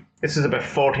Quay. This is about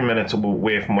 40 minutes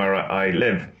away from where I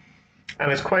live.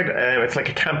 And it's quite, it's like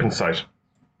a camping site.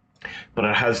 But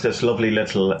it has this lovely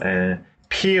little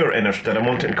pier in it that I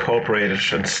want to incorporate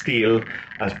it and steal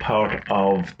as part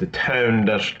of the town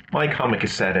that my comic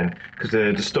is set in, because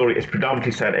the story is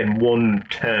predominantly set in one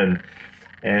town.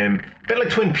 A bit like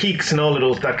Twin Peaks and all of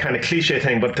those, that kind of cliche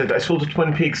thing, but I suppose with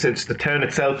Twin Peaks, it's the town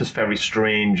itself is very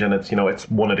strange, and it's it's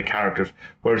one of the characters,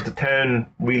 whereas the town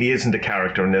really isn't a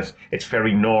character in this. It's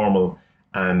very normal,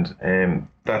 and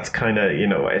that's kind of,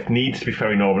 it needs to be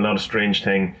very normal, not a strange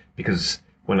thing, because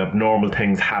when abnormal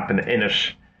things happen in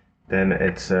it, then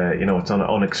it's it's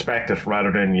unexpected,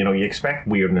 rather than you expect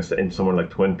weirdness in somewhere like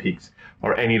Twin Peaks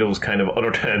or any of those kind of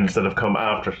other towns that have come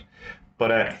after it.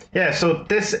 But yeah, so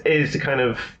this is the kind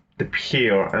of the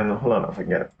pier, and hold on if I can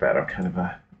get a better kind of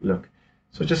a look.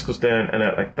 So it just goes down and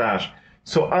out like that.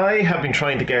 So I have been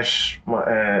trying to get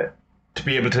to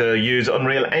be able to use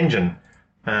Unreal Engine.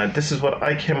 This is what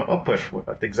I came up with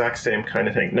the exact same kind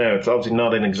of thing. Now, it's obviously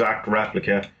not an exact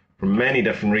replica for many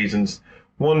different reasons.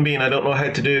 One being I don't know how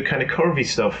to do kind of curvy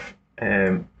stuff.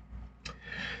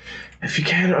 If you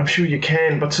can, I'm sure you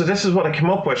can. But so this is what I came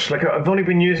up with. Like, I've only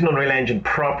been using Unreal Engine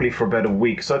properly for about a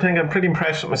week. So I think I'm pretty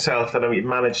impressed with myself that I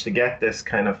managed to get this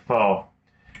kind of far.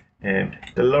 The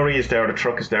lorry is there, the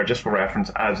truck is there just for reference,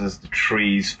 as is the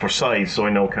trees for size, so I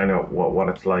know kind of what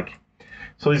it's like.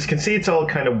 So as you can see, it's all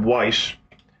kind of white,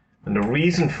 and the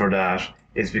reason for that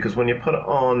is because when you put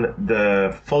on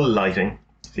the full lighting,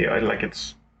 see, I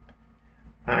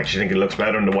actually think it looks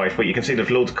better in the white, but you can see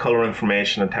there's loads of color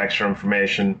information and texture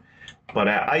information, but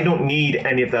I don't need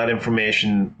any of that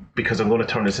information because I'm going to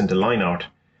turn this into line art,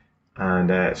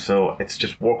 and so it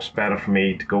just works better for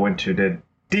me to go into the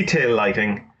detail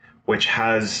lighting, which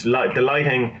has the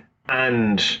lighting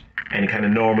and any kind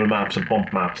of normal maps and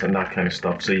bump maps and that kind of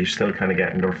stuff, so you're still kind of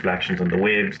getting the reflections on the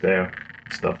waves there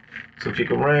and stuff. So if you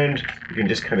go around, you can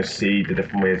just kind of see the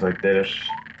different ways I did it,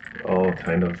 all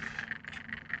kind of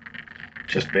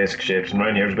just basic shapes, and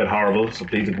around here is a bit horrible, so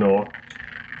please ignore.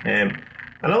 And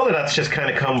all of that's just kind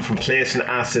of come from placing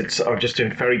assets or just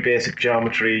doing very basic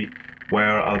geometry,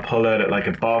 where I'll pull out like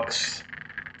a box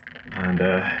and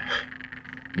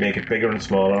make it bigger and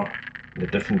smaller in the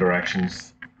different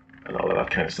directions and all of that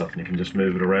kind of stuff, and you can just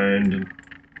move it around and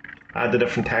add the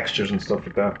different textures and stuff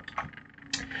like that.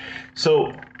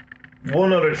 So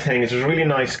one other thing is there's a really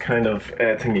nice kind of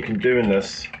thing you can do in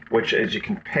this, which is you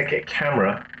can pick a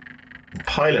camera and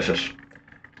pilot it,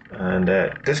 and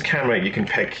this camera you can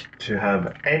pick to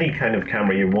have any kind of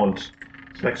camera you want.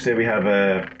 So let's say we have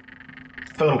a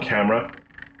film camera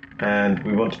and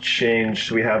we want to change,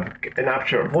 so we have an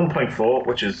aperture of 1.4,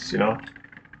 which is, you know,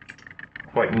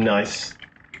 quite nice.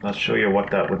 I'll show you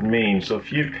what that would mean. So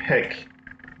if you pick,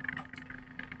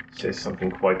 say,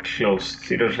 something quite close,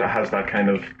 see, it has that kind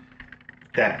of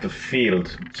depth of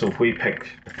field. So if we pick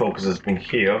the focus as being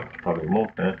here, probably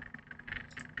won't now.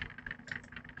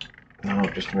 No,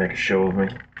 just to make a show of me.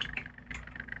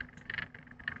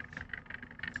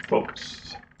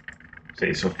 Focus.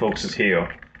 See, so focus is here,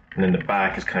 and then the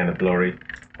back is kind of blurry.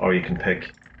 Or you can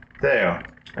pick there,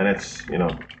 and it's, you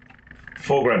know,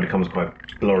 foreground becomes quite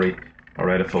blurry or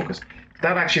out of focus.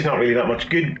 That actually is not really that much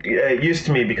good use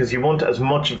to me, because you want as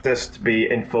much of this to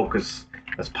be in focus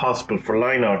as possible for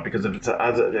line art, because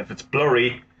if it's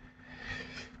blurry,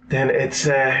 then it's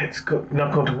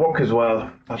not going to work as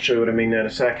well. I'll show you what I mean now in a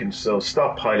second. So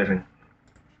stop piloting.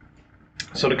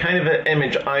 So the kind of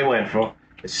image I went for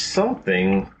is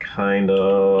something kind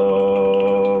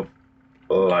of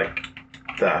like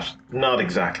that. Not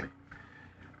exactly.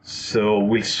 So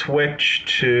we'll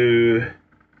switch to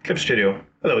Clip Studio.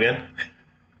 Hello again.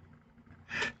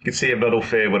 You can see I'm not au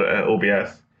fait with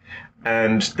OBS.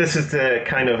 And this is the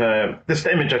kind of this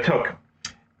image I took,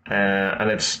 and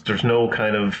there's no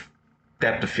kind of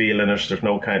depth of field in it. There's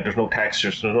no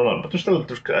textures, but there's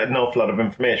an awful lot of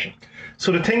information.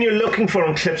 So the thing you're looking for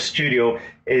in Clip Studio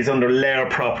is under Layer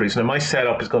Properties. Now my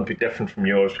setup is going to be different from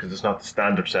yours because it's not the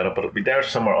standard setup, but it'll be there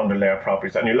somewhere under Layer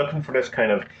Properties, and you're looking for this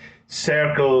kind of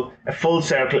circle, a full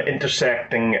circle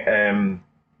intersecting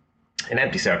an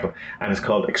empty circle, and it's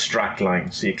called Extract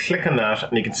Line. So you click on that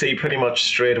and you can see pretty much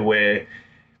straight away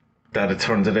that it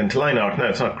turns it into line art. Now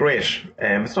it's not great,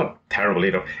 it's not terrible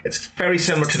either. It's very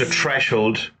similar to the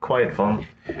threshold, quiet fun,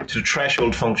 to the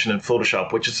threshold function in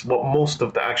Photoshop, which is what most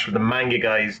of the manga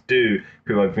guys do,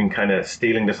 who I've been kind of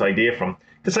stealing this idea from.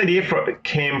 This idea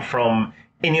came from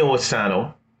Inyo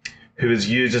Asano, who has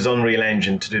used his Unreal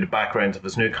Engine to do the backgrounds of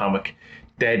his new comic,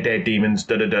 Dead Demons,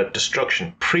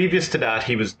 Destruction. Previous to that,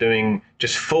 he was doing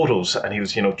just photos, and he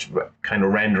was, you know, kind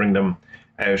of rendering them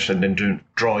out and then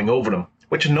drawing over them,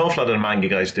 which an awful lot of the manga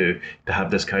guys do, to have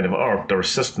this kind of, or their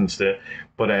assistants do.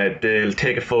 But they'll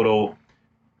take a photo,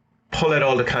 pull out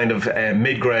all the kind of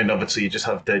mid-ground of it, so you just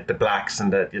have the blacks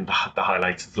and the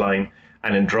highlights of the line,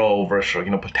 and then draw over it, or,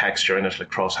 you know, put texture in it, like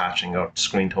cross-hatching or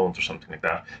screen tones or something like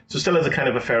that. So still has a kind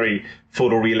of a very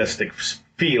photorealistic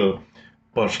feel.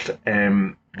 But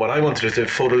what I wanted to do,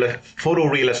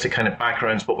 photorealistic kind of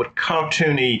backgrounds, but with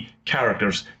cartoony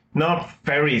characters. Not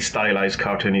very stylized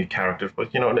cartoony characters,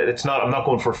 but, you know, I'm not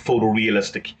going for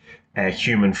photorealistic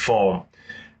human form.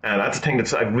 And that's the thing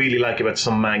that I really like about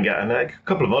some manga, and a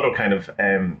couple of other kind of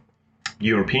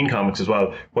European comics as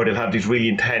well, where they'll have these really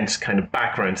intense kind of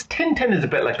backgrounds. Tintin is a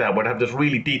bit like that, where they have this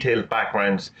really detailed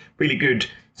backgrounds, really good.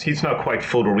 See, it's not quite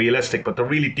photorealistic, but they're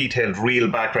really detailed, real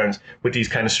backgrounds with these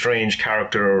kind of strange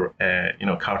character,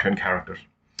 cartoon characters.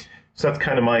 So that's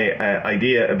kind of my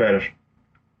idea about it.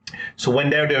 So when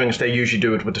they're doing it, they usually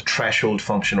do it with the threshold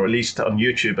function, or at least on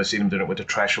YouTube I see them doing it with the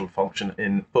threshold function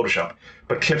in Photoshop.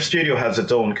 But Clip Studio has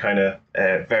its own kind of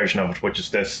version of it, which is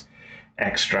this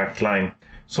extract line.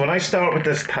 So when I start with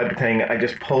this type of thing, I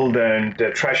just pull down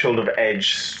the threshold of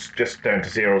edge just down to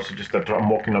 0, so just that I'm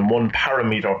working on one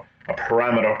parameter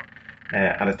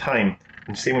at a time.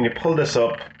 And see, when you pull this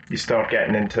up, you start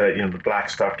getting into, you know, the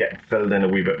blacks start getting filled in a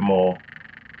wee bit more.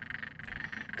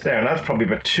 there, and that's probably a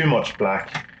bit too much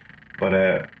black,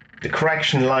 but the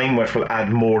correction line width will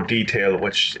add more detail,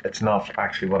 which it's not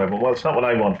actually what I want. Well, it's not what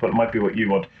I want, but it might be what you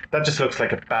want. That just looks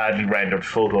like a badly rendered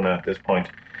photo now at this point.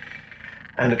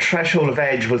 And the threshold of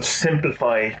edge will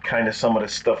simplify kind of some of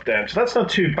this stuff down. So that's not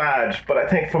too bad, but I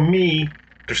think for me,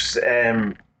 there's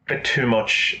a bit too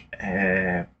much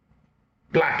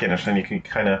black in it, and you're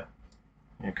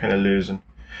kind of losing.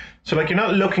 So like, you're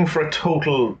not looking for a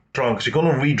total drawing, because you're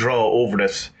going to redraw over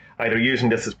this, either using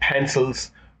this as pencils,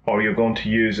 or you're going to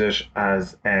use it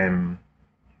as as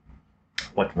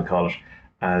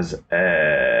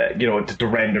the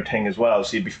render thing as well.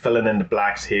 So you'd be filling in the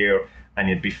blacks here, and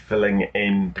you'd be filling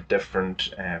in the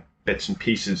different bits and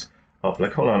pieces of,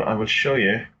 like, hold on, I will show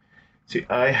you. See,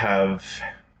 I have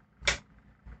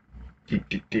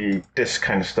this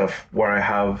kind of stuff where I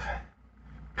have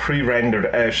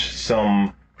pre-rendered out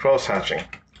some cross-hatching.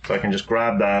 So I can just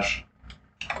grab that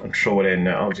and throw it in.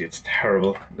 Now, obviously it's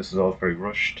terrible. This is all very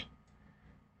rushed.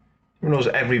 Who knows,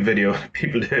 every video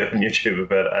people do on YouTube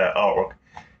about artwork.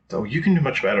 So you can do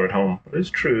much better at home, but it's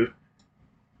true.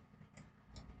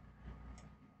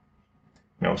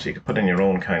 So you can put in your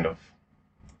own kind of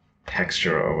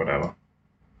texture or whatever,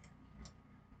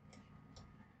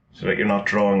 so that you're not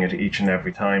drawing it each and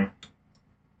every time.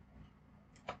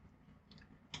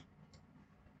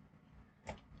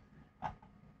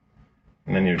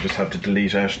 And then you just have to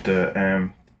delete out the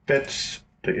bits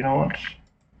that you don't want.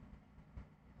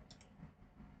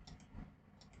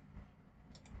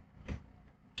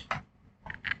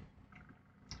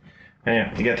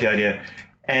 Anyway, you get the idea.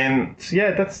 So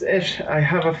yeah, that's it. I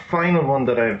have a final one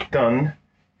that I've done.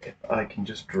 If I can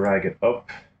just drag it up.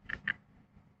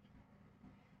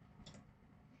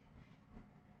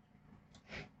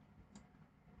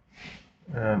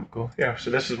 So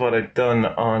this is what I've done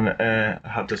on, I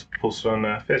have this posted on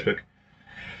Facebook.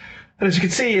 And as you can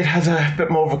see, it has a bit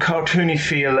more of a cartoony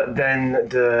feel than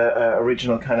the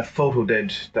original kind of photo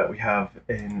did that we have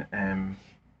in,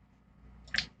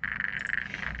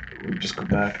 we'll just go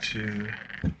back to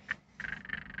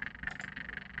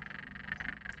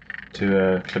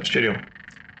Clip Studio.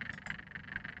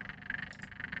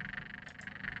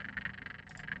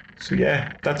 So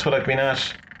yeah, that's what I've been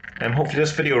at. Hopefully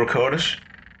this video recorded.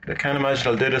 I can't imagine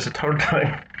I'll do this a third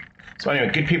time. So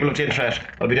anyway, give people of the internet.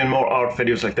 I'll be doing more art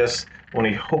videos like this,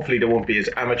 only hopefully they won't be as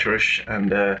amateurish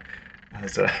and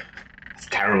as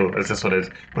terrible as this one is.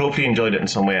 But hopefully you enjoyed it in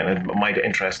some way, and it might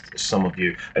interest some of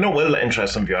you. I know it will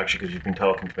interest some of you actually, because you've been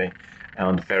talking to me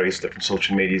on various different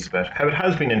social medias about how it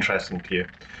has been interesting to you.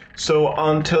 So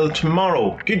until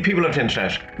tomorrow, good people of the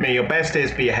internet, may your best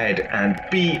days be ahead, and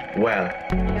be well.